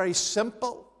 those are very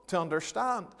simple to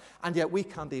understand, and yet we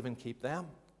can't even keep them.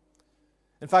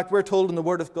 In fact, we're told in the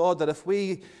Word of God that if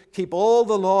we keep all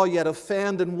the law yet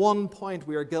offend in one point,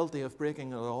 we are guilty of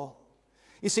breaking it all.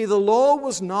 You see, the law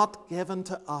was not given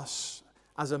to us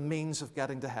as a means of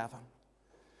getting to heaven.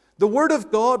 The Word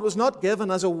of God was not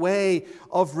given as a way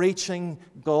of reaching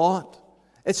God.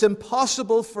 It's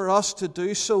impossible for us to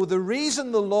do so. The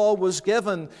reason the law was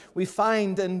given, we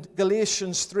find in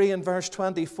Galatians 3 and verse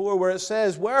 24, where it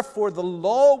says, "Wherefore the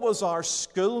law was our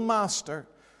schoolmaster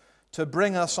to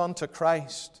bring us unto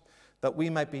Christ, that we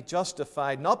might be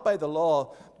justified, not by the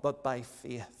law, but by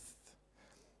faith."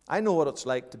 I know what it's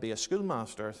like to be a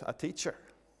schoolmaster, a teacher.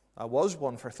 I was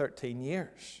one for 13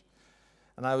 years.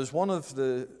 And I was one of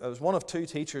two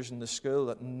teachers in the school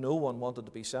that no one wanted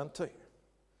to be sent to.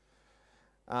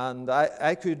 And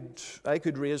I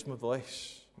could raise my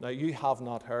voice. Now, you have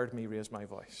not heard me raise my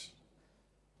voice.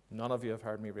 None of you have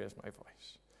heard me raise my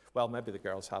voice. Well, maybe the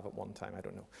girls have at one time, I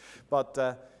don't know. But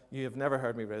you have never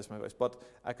heard me raise my voice. But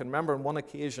I can remember on one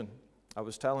occasion, I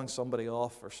was telling somebody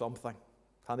off or something.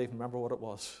 Can't even remember what it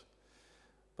was.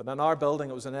 But in our building,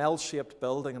 it was an L-shaped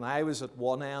building, and I was at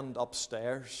one end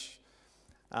upstairs.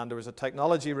 And there was a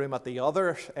technology room at the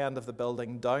other end of the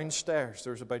building downstairs.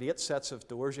 There was about 8 sets of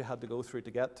doors you had to go through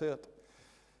to get to it.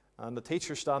 And the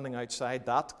teacher standing outside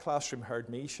that classroom heard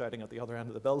me shouting at the other end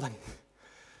of the building.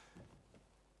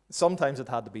 Sometimes it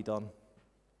had to be done.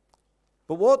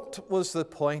 But what was the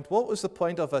point? What was the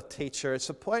point of a teacher?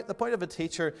 The point of a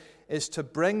teacher is to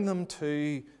bring them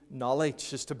to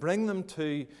knowledge, is to bring them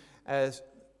to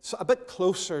a bit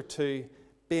closer to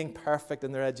being perfect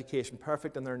in their education,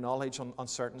 perfect in their knowledge on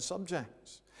certain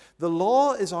subjects. The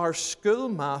law is our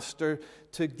schoolmaster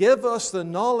to give us the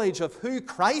knowledge of who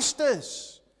Christ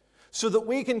is, so that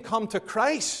we can come to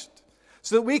Christ,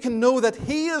 so that we can know that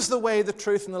He is the way, the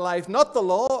truth, and the life, not the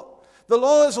law. The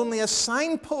law is only a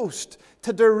signpost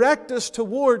to direct us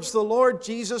towards the Lord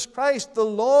Jesus Christ. The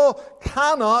law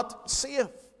cannot save.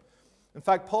 In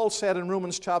fact, Paul said in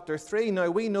Romans chapter 3, "Now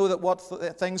we know that what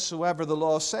things soever the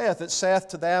law saith, it saith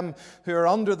to them who are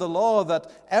under the law,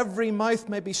 that every mouth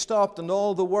may be stopped, and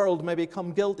all the world may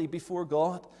become guilty before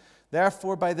God.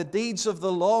 Therefore, by the deeds of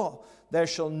the law, there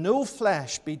shall no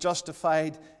flesh be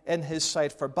justified in his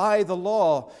sight. For by the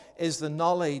law is the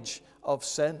knowledge of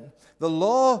sin." The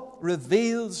law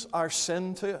reveals our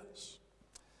sin to us.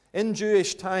 In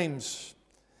Jewish times,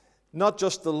 not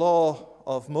just the law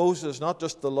of Moses, not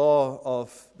just the law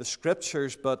of the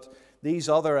Scriptures, but these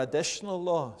other additional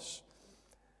laws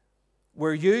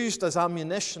were used as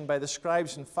ammunition by the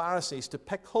scribes and Pharisees to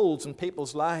pick holes in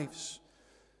people's lives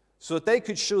so that they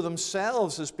could show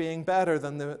themselves as being better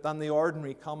than the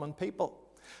ordinary common people.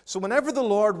 So whenever the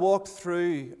Lord walked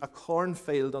through a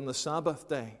cornfield on the Sabbath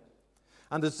day,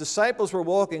 and His disciples were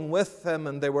walking with Him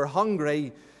and they were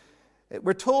hungry,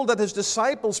 we're told that His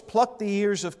disciples plucked the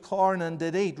ears of corn and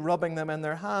did eat, rubbing them in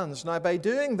their hands. Now, by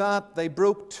doing that, they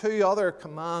broke 2 other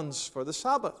commands for the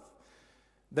Sabbath.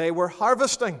 They were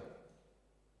harvesting.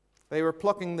 They were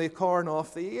plucking the corn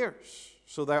off the ears.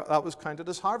 So that was counted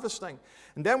as harvesting.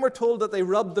 And then we're told that they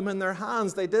rubbed them in their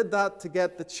hands. They did that to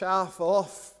get the chaff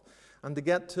off and to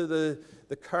get to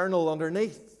the kernel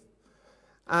underneath.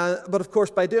 But of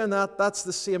course, by doing that, that's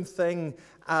the same thing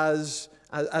as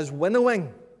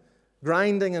winnowing.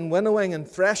 Grinding and winnowing and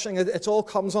threshing, it all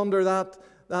comes under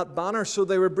that banner. So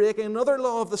they were breaking another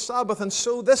law of the Sabbath. And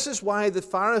so this is why the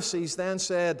Pharisees then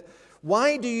said,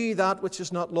 "Why do ye that which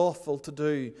is not lawful to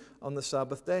do on the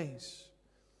Sabbath days?"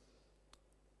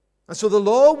 And so the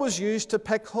law was used to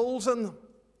pick holes in them.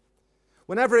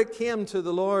 Whenever it came to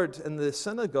the Lord in the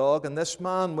synagogue, and this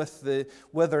man with the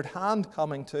withered hand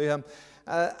coming to Him,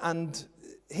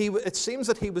 it seems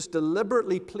that he was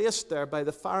deliberately placed there by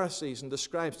the Pharisees and the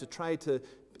scribes to try to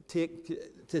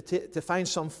find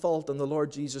some fault in the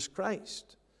Lord Jesus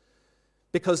Christ.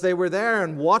 Because they were there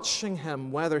and watching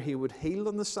Him whether He would heal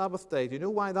on the Sabbath day. Do you know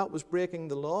why that was breaking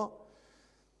the law?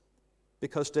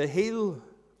 Because to heal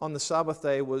on the Sabbath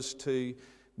day was to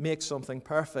make something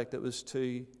perfect. It was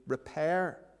to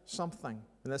repair something,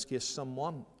 in this case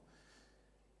someone.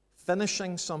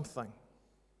 Finishing something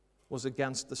was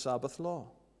against the Sabbath law.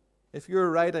 If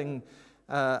you're writing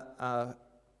a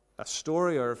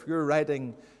story, or if you're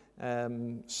writing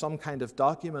some kind of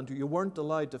document, you weren't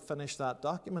allowed to finish that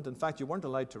document. In fact, you weren't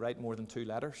allowed to write more than 2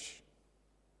 letters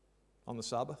on the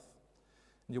Sabbath.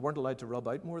 And you weren't allowed to rub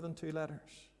out more than 2 letters.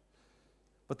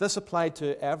 But this applied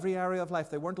to every area of life.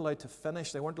 They weren't allowed to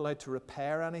finish. They weren't allowed to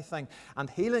repair anything. And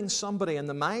healing somebody in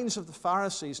the minds of the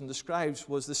Pharisees and the scribes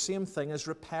was the same thing as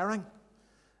repairing.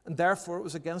 And therefore it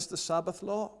was against the Sabbath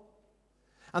law.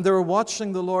 And they were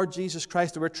watching the Lord Jesus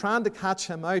Christ. They were trying to catch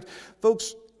him out.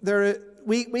 Folks,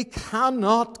 we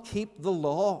cannot keep the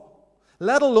law,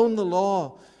 let alone the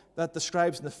law that the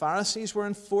scribes and the Pharisees were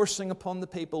enforcing upon the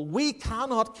people. We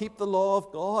cannot keep the law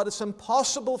of God. It's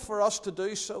impossible for us to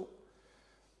do so.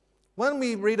 When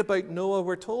we read about Noah,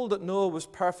 we're told that Noah was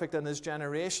perfect in his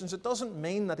generations. It doesn't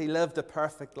mean that he lived a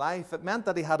perfect life. It meant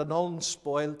that he had an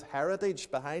unspoiled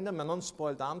heritage behind him, an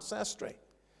unspoiled ancestry.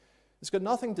 It's got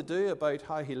nothing to do about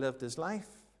how he lived his life.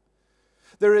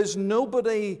 There is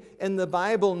nobody in the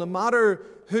Bible, no matter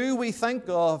who we think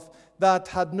of, that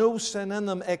had no sin in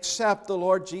them except the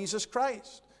Lord Jesus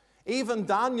Christ. Even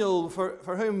Daniel,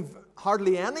 for whom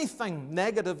hardly anything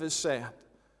negative is said.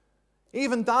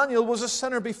 Even Daniel was a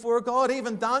sinner before God.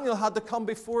 Even Daniel had to come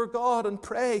before God and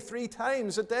pray 3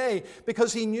 times a day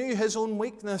because he knew his own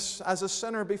weakness as a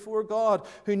sinner before God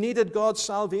who needed God's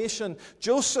salvation.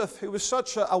 Joseph, who was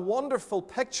such a wonderful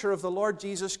picture of the Lord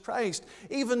Jesus Christ,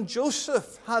 even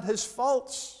Joseph had his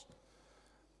faults.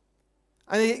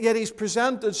 And yet he's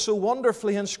presented so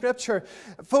wonderfully in Scripture.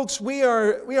 Folks, we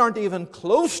aren't even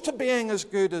close to being as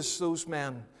good as those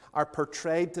men are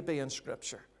portrayed to be in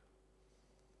Scripture.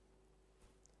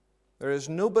 There is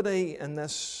nobody in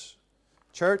this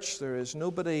church, there is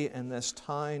nobody in this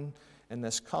town, in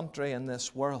this country, in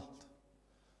this world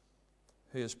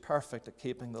who is perfect at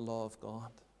keeping the law of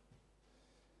God.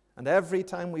 And every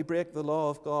time we break the law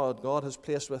of God, God has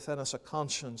placed within us a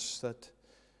conscience that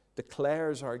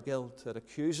declares our guilt, that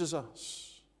accuses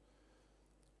us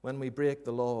when we break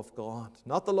the law of God.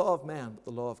 Not the law of man, but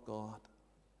the law of God.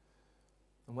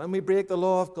 And when we break the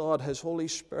law of God, His Holy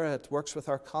Spirit works with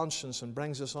our conscience and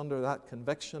brings us under that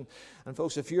conviction. And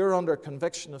folks, if you're under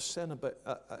conviction of sin,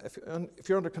 if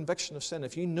you're under conviction of sin,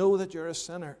 if you know that you're a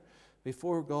sinner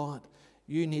before God,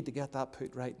 you need to get that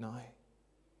put right now.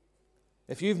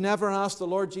 If you've never asked the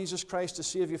Lord Jesus Christ to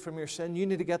save you from your sin, you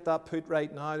need to get that put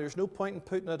right now. There's no point in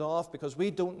putting it off because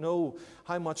we don't know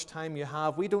how much time you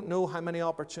have. We don't know how many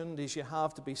opportunities you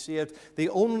have to be saved. The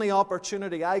only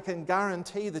opportunity I can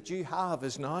guarantee that you have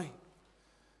is now.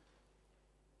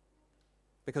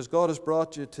 Because God has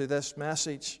brought you to this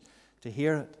message to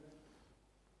hear it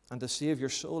and to save your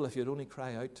soul if you'd only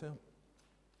cry out to Him.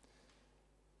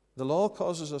 The law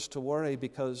causes us to worry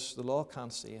because the law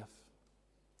can't save.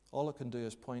 All it can do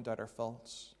is point out our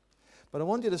faults. But I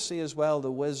want you to see as well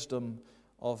the wisdom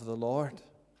of the Lord.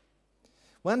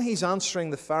 When He's answering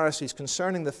the Pharisees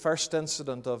concerning the first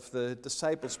incident of the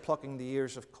disciples plucking the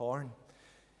ears of corn,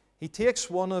 He takes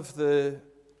one of the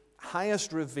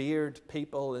highest revered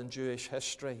people in Jewish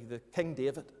history, the King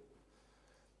David.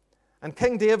 And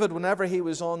King David, whenever he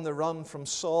was on the run from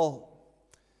Saul,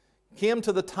 came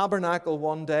to the tabernacle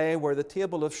one day where the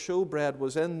table of showbread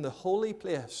was in the holy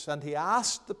place, and he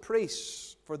asked the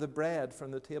priests for the bread from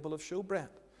the table of showbread.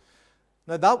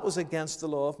 Now that was against the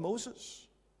law of Moses.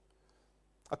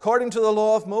 According to the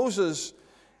law of Moses,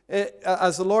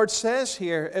 as the Lord says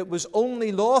here, it was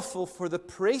only lawful for the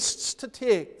priests to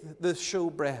take the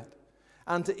showbread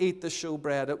and to eat the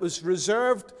showbread. It was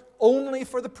reserved only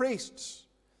for the priests.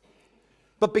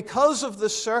 But because of the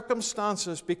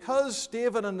circumstances, because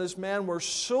David and his men were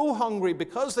so hungry,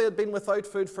 because they had been without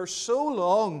food for so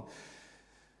long,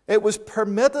 it was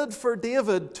permitted for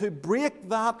David to break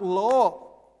that law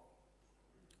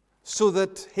so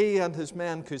that he and his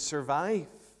men could survive,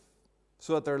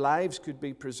 so that their lives could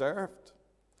be preserved.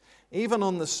 Even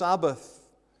on the Sabbath,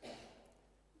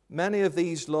 many of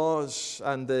these laws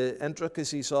and the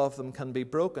intricacies of them can be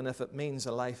broken if it means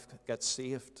a life gets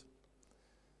saved,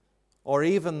 or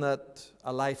even that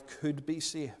a life could be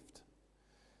saved.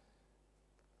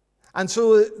 And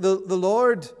so the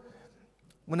Lord,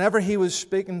 whenever He was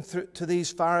speaking to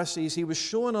these Pharisees, He was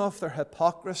showing off their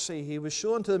hypocrisy. He was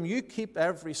showing to them, you keep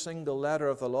every single letter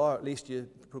of the law, at least you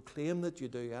proclaim that you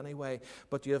do anyway,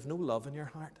 but you have no love in your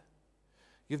heart.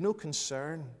 You have no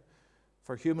concern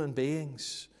for human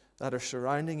beings that are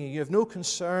surrounding you. You have no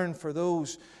concern for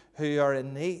those who are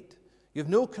in need. You have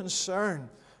no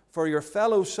concern for your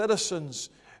fellow citizens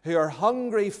who are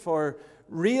hungry for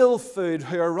real food,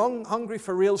 who are hungry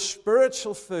for real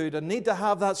spiritual food and need to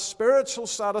have that spiritual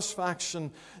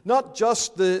satisfaction, not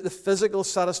just the physical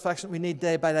satisfaction we need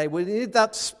day by day. We need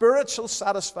that spiritual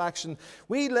satisfaction.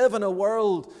 We live in a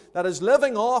world that is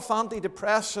living off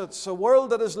antidepressants, a world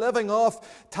that is living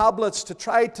off tablets to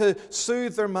try to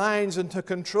soothe their minds and to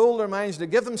control their minds, to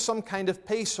give them some kind of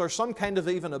peace or some kind of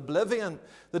even oblivion.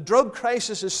 The drug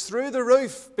crisis is through the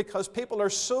roof because people are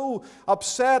so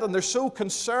upset and they're so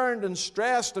concerned and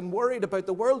stressed and worried about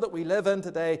the world that we live in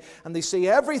today. And they see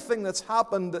everything that's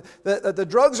happened. The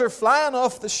drugs are flying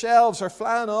off the shelves, are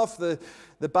flying off the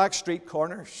back street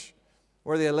corners.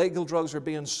 where the illegal drugs are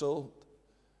being sold.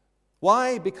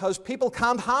 Why? Because people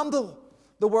can't handle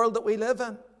the world that we live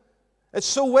in. It's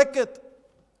so wicked.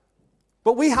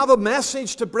 But we have a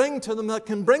message to bring to them that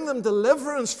can bring them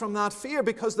deliverance from that fear,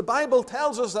 because the Bible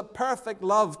tells us that perfect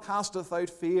love casteth out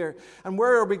fear. And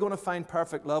where are we going to find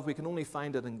perfect love? We can only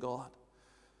find it in God.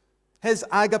 His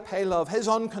agape love, His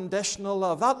unconditional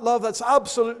love, that love that's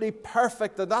absolutely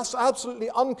perfect, that's absolutely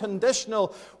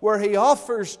unconditional, where He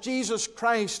offers Jesus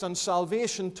Christ and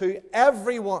salvation to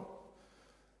everyone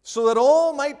so that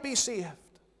all might be saved.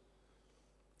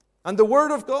 And the Word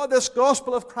of God, this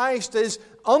gospel of Christ, is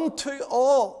unto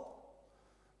all,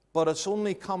 but it's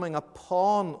only coming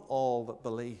upon all that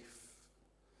believe.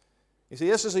 You see,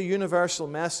 this is a universal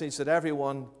message that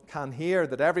everyone can hear,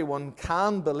 that everyone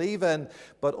can believe in,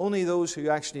 but only those who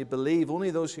actually believe, only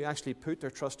those who actually put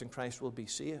their trust in Christ will be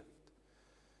saved.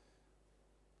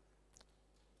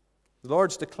 The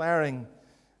Lord's declaring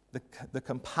the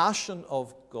compassion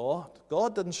of God.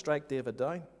 God didn't strike David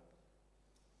down.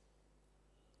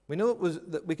 We know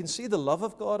that we can see the love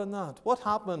of God in that. What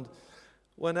happened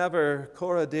whenever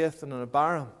Korah, Dathan, and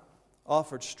Abiram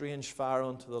offered strange fire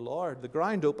unto the Lord? The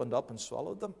ground opened up and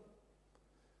swallowed them.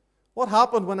 What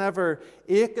happened whenever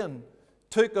Achan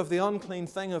took of the unclean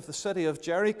thing of the city of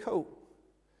Jericho?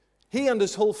 He and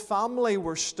his whole family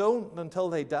were stoned until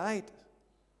they died,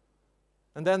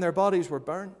 and then their bodies were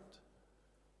burned.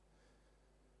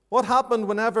 What happened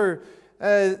whenever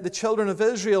the children of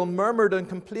Israel murmured and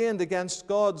complained against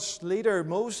God's leader,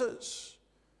 Moses?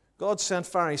 God sent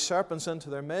fiery serpents into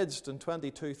their midst, and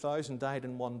 22,000 died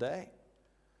in one day.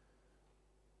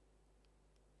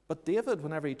 But David,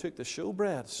 whenever he took the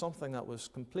showbread, something that was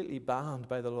completely banned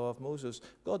by the law of Moses,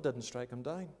 God didn't strike him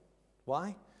down.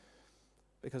 Why?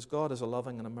 Because God is a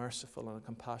loving and a merciful and a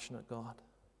compassionate God.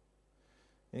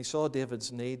 And He saw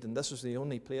David's need, and this was the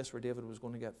only place where David was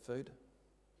going to get food.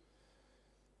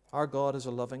 Our God is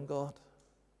a loving God.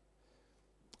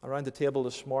 Around the table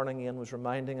this morning, Ian was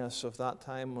reminding us of that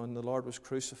time when the Lord was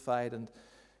crucified and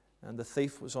the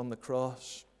thief was on the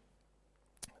cross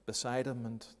beside Him,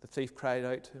 and the thief cried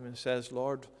out to Him and says,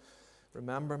 Lord,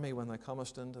 remember me when Thou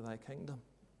comest into Thy kingdom.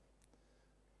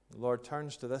 The Lord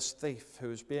turns to this thief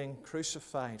who is being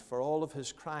crucified for all of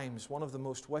his crimes, one of the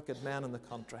most wicked men in the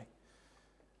country.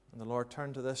 And the Lord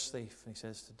turned to this thief and He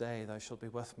says, today thou shalt be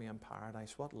with me in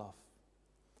paradise. What love!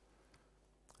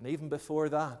 And even before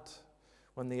that,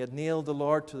 when they had nailed the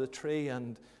Lord to the tree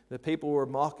and the people were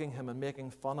mocking Him and making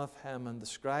fun of Him, and the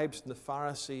scribes and the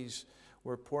Pharisees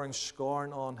were pouring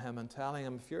scorn on Him and telling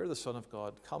Him, if you're the Son of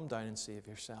God, come down and save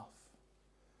yourself.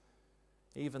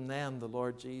 Even then, the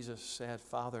Lord Jesus said,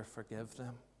 Father, forgive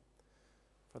them,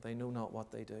 for they know not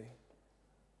what they do.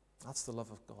 That's the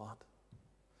love of God.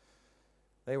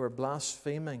 They were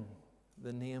blaspheming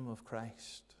the name of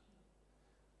Christ.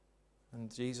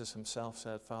 And Jesus Himself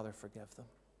said, Father, forgive them.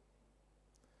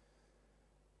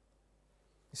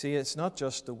 You see, it's not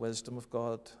just the wisdom of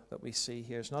God that we see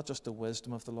here. It's not just the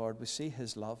wisdom of the Lord. We see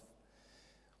His love.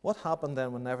 What happened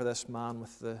then whenever this man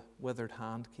with the withered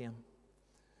hand came?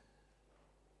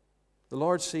 The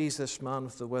Lord sees this man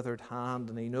with the withered hand,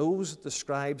 and He knows that the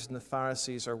scribes and the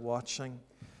Pharisees are watching,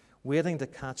 waiting to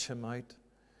catch him out,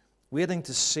 waiting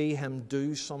to see him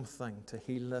do something to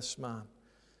heal this man.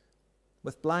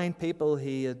 With blind people,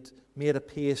 He had made a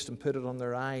paste and put it on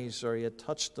their eyes, or He had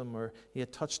touched them, or He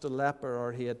had touched a leper,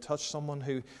 or He had touched someone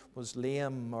who was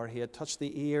lame, or He had touched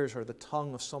the ears or the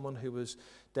tongue of someone who was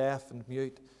deaf and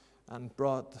mute, and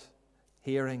brought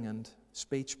hearing and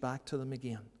speech back to them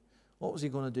again. What was He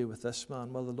going to do with this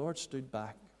man? Well, the Lord stood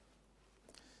back.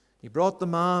 He brought the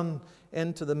man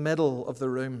into the middle of the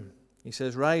room. He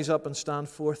says, rise up and stand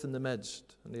forth in the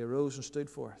midst. And he arose and stood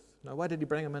forth. Now, why did He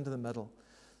bring him into the middle?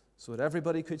 So that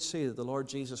everybody could see that the Lord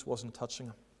Jesus wasn't touching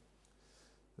him.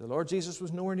 The Lord Jesus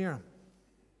was nowhere near him.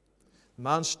 The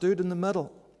man stood in the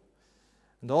middle.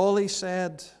 And all he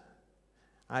said,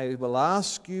 I will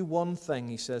ask you one thing,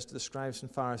 he says to the scribes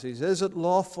and Pharisees. Is it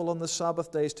lawful on the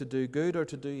Sabbath days to do good or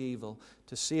to do evil,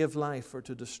 to save life or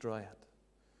to destroy it?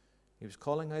 He was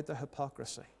calling out the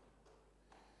hypocrisy.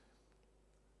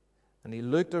 And He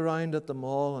looked around at them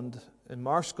all, and in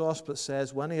Mark's Gospel it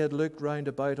says, when He had looked round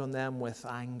about on them with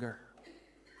anger,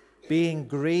 being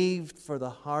grieved for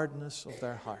the hardness of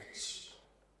their hearts,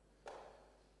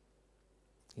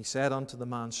 He said unto the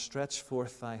man, stretch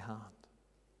forth thy hand.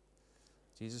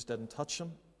 Jesus didn't touch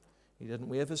him. He didn't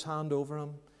wave His hand over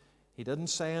him. He didn't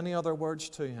say any other words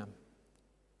to him.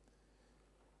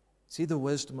 See the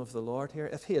wisdom of the Lord here?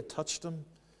 If He had touched him,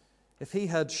 if He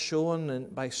had shown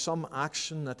by some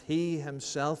action that He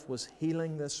Himself was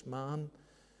healing this man,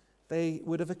 they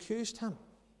would have accused Him.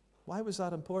 Why was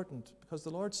that important? Because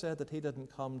the Lord said that he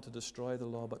didn't come to destroy the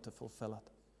law but to fulfill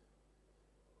it.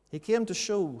 He came to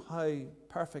show how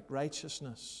perfect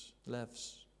righteousness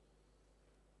lives,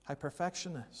 how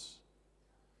perfection is.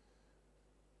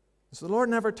 So the Lord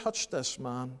never touched this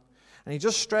man, and he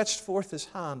just stretched forth his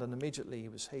hand, and immediately he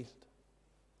was healed.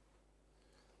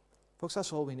 Folks,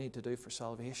 that's all we need to do for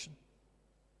salvation.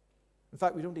 In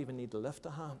fact, we don't even need to lift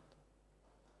a hand.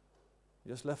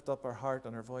 We just lift up our heart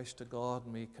and our voice to God,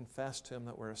 and we confess to him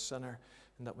that we're a sinner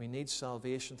and that we need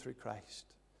salvation through Christ.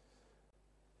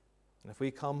 And if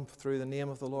we come through the name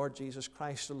of the Lord Jesus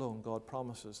Christ alone, God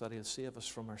promises that he'll save us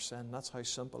from our sin. That's how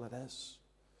simple it is.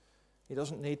 He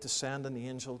doesn't need to send an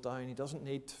angel down. We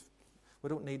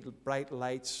don't need bright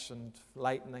lights and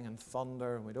lightning and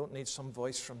thunder, and we don't need some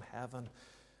voice from heaven.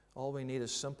 All we need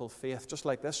is simple faith, just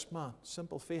like this man.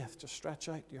 Simple faith. Just stretch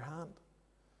out your hand.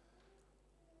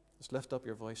 Just lift up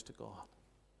your voice to God.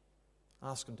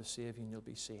 Ask him to save you and you'll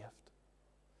be saved.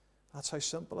 That's how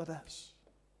simple it is.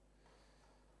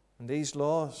 And these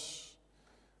laws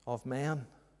of men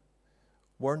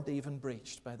weren't even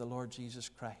breached by the Lord Jesus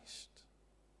Christ.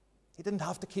 He didn't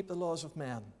have to keep the laws of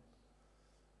men,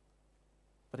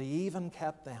 but he even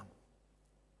kept them.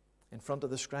 In front of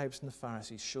the scribes and the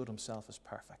Pharisees, showed himself as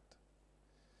perfect.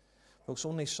 Folks,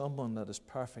 only someone that is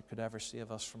perfect could ever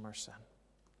save us from our sin.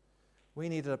 We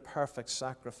needed a perfect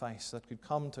sacrifice that could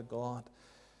come to God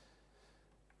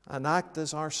and act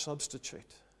as our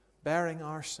substitute, bearing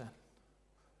our sin,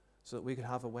 so that we could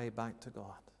have a way back to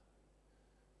God.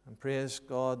 And praise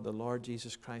God, the Lord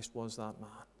Jesus Christ was that man.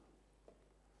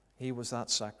 He was that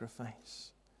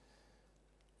sacrifice.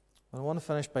 I want to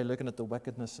finish by looking at the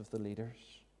wickedness of the leaders.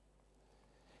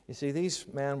 You see, these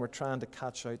men were trying to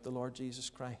catch out the Lord Jesus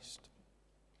Christ.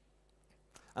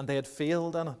 And they had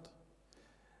failed in it.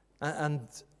 And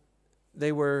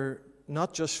they were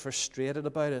not just frustrated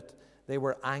about it, they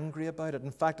were angry about it.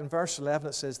 In fact, in verse 11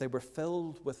 it says they were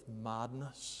filled with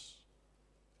madness.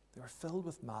 They were filled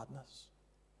with madness.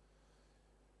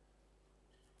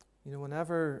 You know,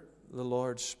 whenever the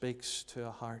Lord speaks to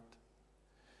a heart,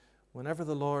 whenever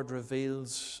the Lord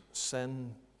reveals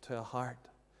sin to a heart,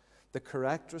 the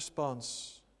correct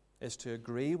response is to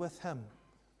agree with him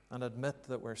and admit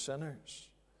that we're sinners.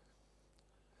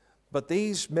 But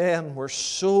these men were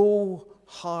so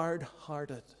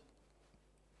hard-hearted.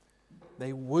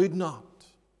 They would not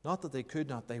that they could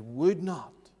not, they would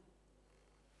not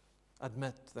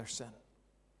admit their sin.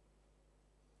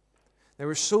 They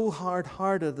were so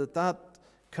hard-hearted that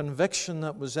conviction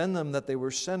that was in them that they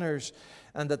were sinners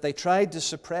and that they tried to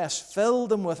suppress filled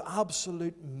them with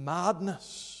absolute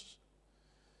madness.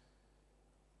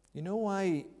 You know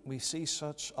why we see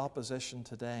such opposition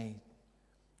today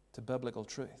to biblical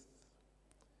truth?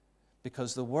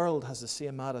 Because the world has the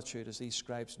same attitude as these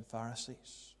scribes and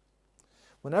Pharisees.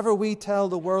 Whenever we tell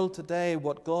the world today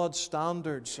what God's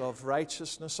standards of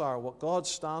righteousness are, what God's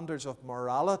standards of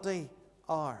morality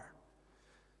are,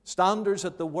 standards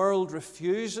that the world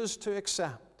refuses to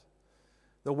accept,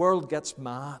 the world gets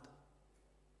mad.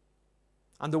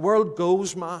 And the world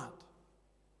goes mad.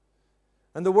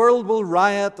 And the world will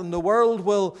riot, and the world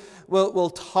will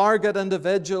target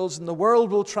individuals, and the world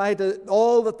will try to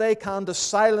all that they can to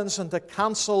silence and to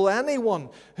cancel anyone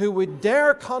who would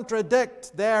dare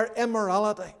contradict their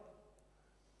immorality.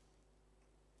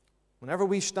 Whenever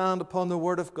we stand upon the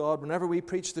Word of God, whenever we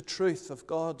preach the truth of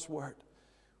God's Word,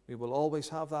 we will always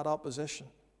have that opposition.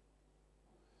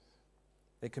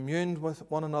 They communed with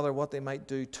one another what they might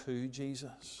do to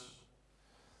Jesus.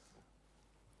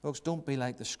 Folks, don't be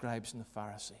like the scribes and the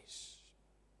Pharisees.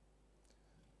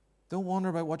 Don't wonder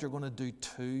about what you're going to do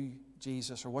to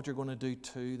Jesus or what you're going to do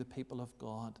to the people of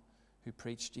God who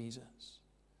preach Jesus.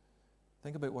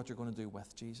 Think about what you're going to do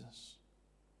with Jesus.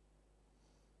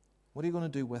 What are you going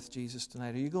to do with Jesus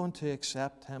tonight? Are you going to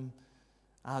accept him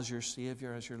as your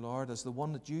Savior, as your Lord, as the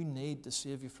one that you need to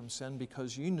save you from sin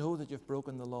because you know that you've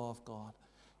broken the law of God?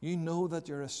 You know that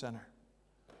you're a sinner.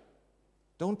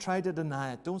 Don't try to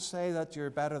deny it. Don't say that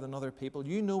you're better than other people.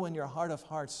 You know in your heart of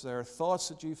hearts there are thoughts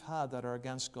that you've had that are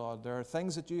against God. There are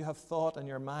things that you have thought in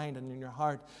your mind and in your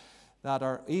heart that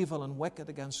are evil and wicked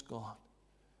against God.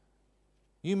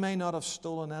 You may not have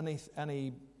stolen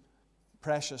any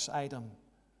precious item,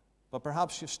 but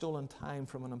perhaps you've stolen time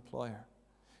from an employer.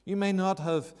 You may not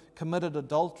have committed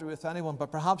adultery with anyone,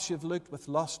 but perhaps you've looked with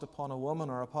lust upon a woman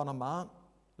or upon a man,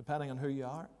 depending on who you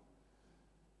are.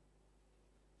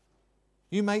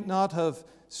 You might not have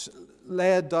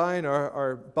laid down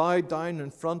or bowed down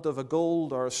in front of a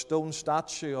gold or a stone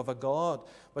statue of a god,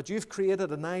 but you've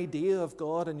created an idea of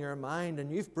God in your mind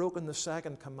and you've broken the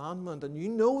second commandment and you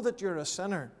know that you're a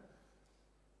sinner.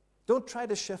 Don't try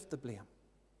to shift the blame.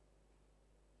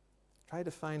 Try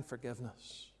to find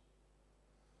forgiveness.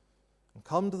 And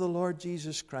come to the Lord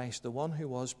Jesus Christ, the one who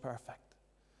was perfect,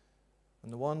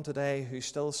 and the one today who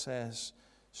still says,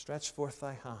 stretch forth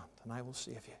thy hand, and I will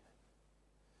save you.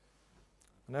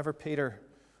 Whenever Peter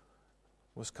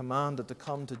was commanded to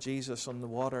come to Jesus on the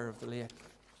water of the lake,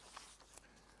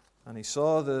 and he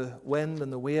saw the wind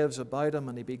and the waves about him,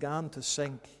 and he began to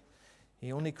sink,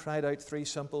 he only cried out 3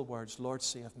 simple words, Lord,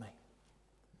 save me.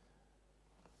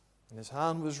 And his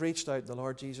hand was reached out. The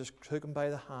Lord Jesus took him by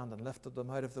the hand and lifted him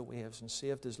out of the waves and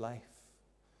saved his life.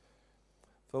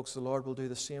 Folks, the Lord will do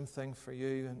the same thing for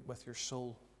you and with your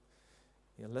soul.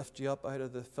 He'll lift you up out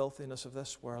of the filthiness of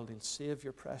this world. He'll save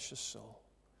your precious soul.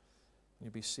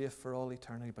 You'll be safe for all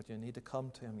eternity, but you need to come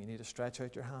to him. You need to stretch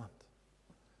out your hand.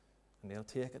 And he'll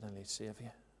take it and he'll save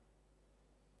you.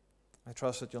 I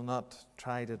trust that you'll not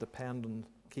try to depend on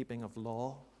keeping of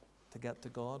law to get to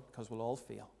God, because we'll all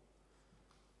fail.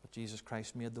 But Jesus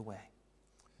Christ made the way,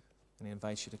 and he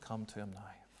invites you to come to him now.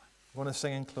 I want to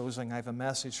sing in closing, I have a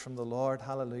message from the Lord,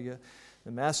 hallelujah.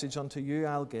 The message unto you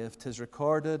I'll give, 'tis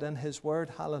recorded in his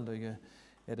word, hallelujah.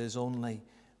 It is only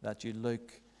that you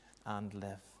look and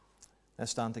live.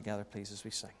 Let's stand together, please, as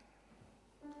we sing.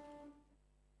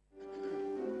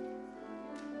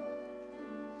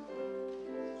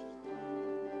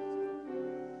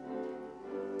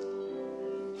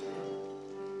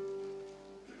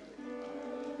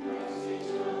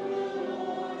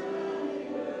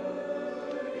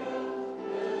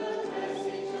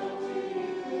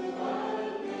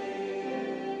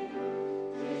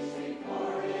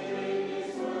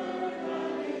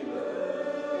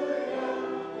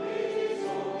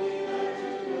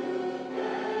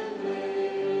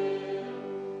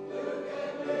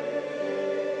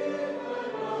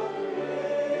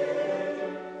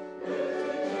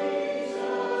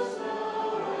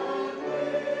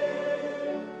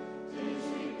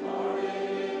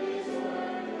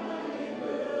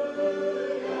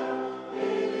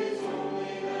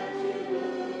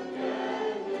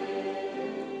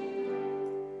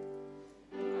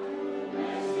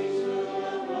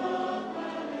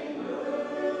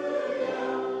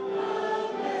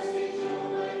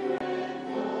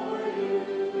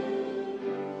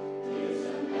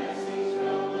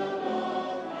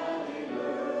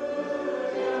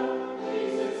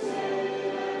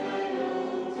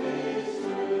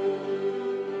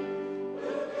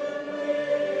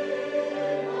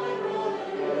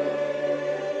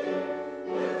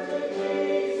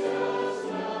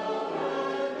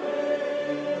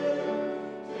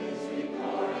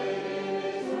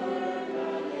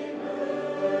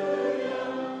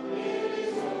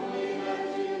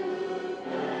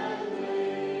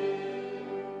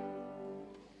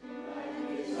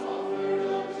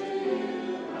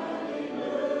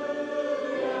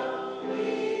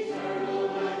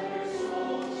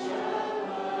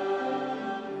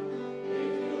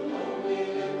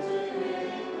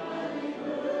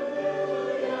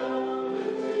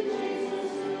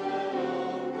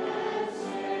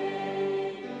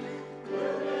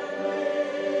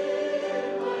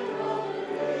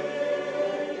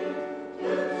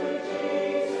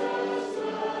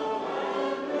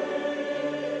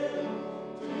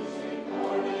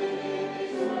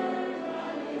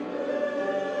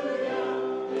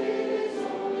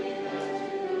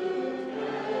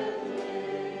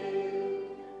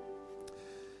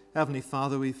 Heavenly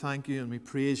Father, we thank you and we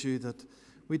praise you that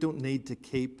we don't need to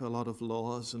keep a lot of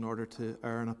laws in order to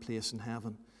earn a place in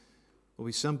heaven. But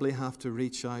we simply have to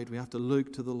reach out. We have to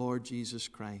look to the Lord Jesus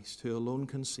Christ, who alone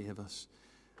can save us.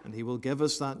 And he will give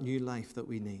us that new life that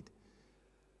we need.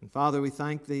 And Father, we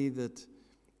thank thee that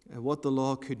what the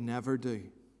law could never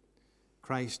do,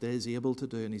 Christ is able to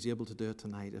do, and he's able to do it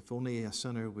tonight. If only a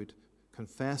sinner would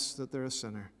confess that they're a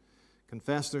sinner,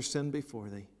 confess their sin before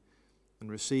thee, and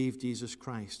receive Jesus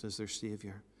Christ as their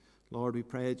Savior. Lord, we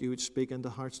pray that you would speak into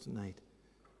hearts tonight.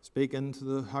 Speak into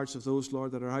the hearts of those,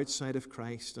 Lord, that are outside of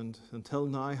Christ and until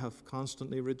now have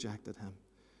constantly rejected him.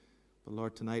 But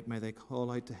Lord, tonight may they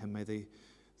call out to him. May they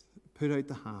put out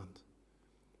the hand,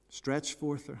 stretch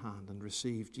forth their hand and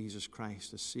receive Jesus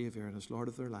Christ as Savior and as Lord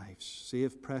of their lives.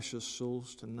 Save precious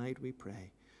souls tonight, we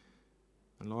pray.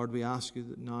 And Lord, we ask you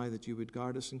that now that you would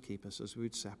guard us and keep us as we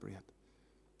would separate.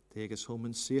 Take us home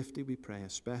in safety, we pray,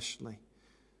 especially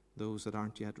those that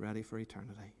aren't yet ready for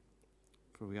eternity.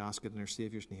 For we ask it in our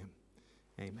Saviour's name.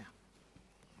 Amen.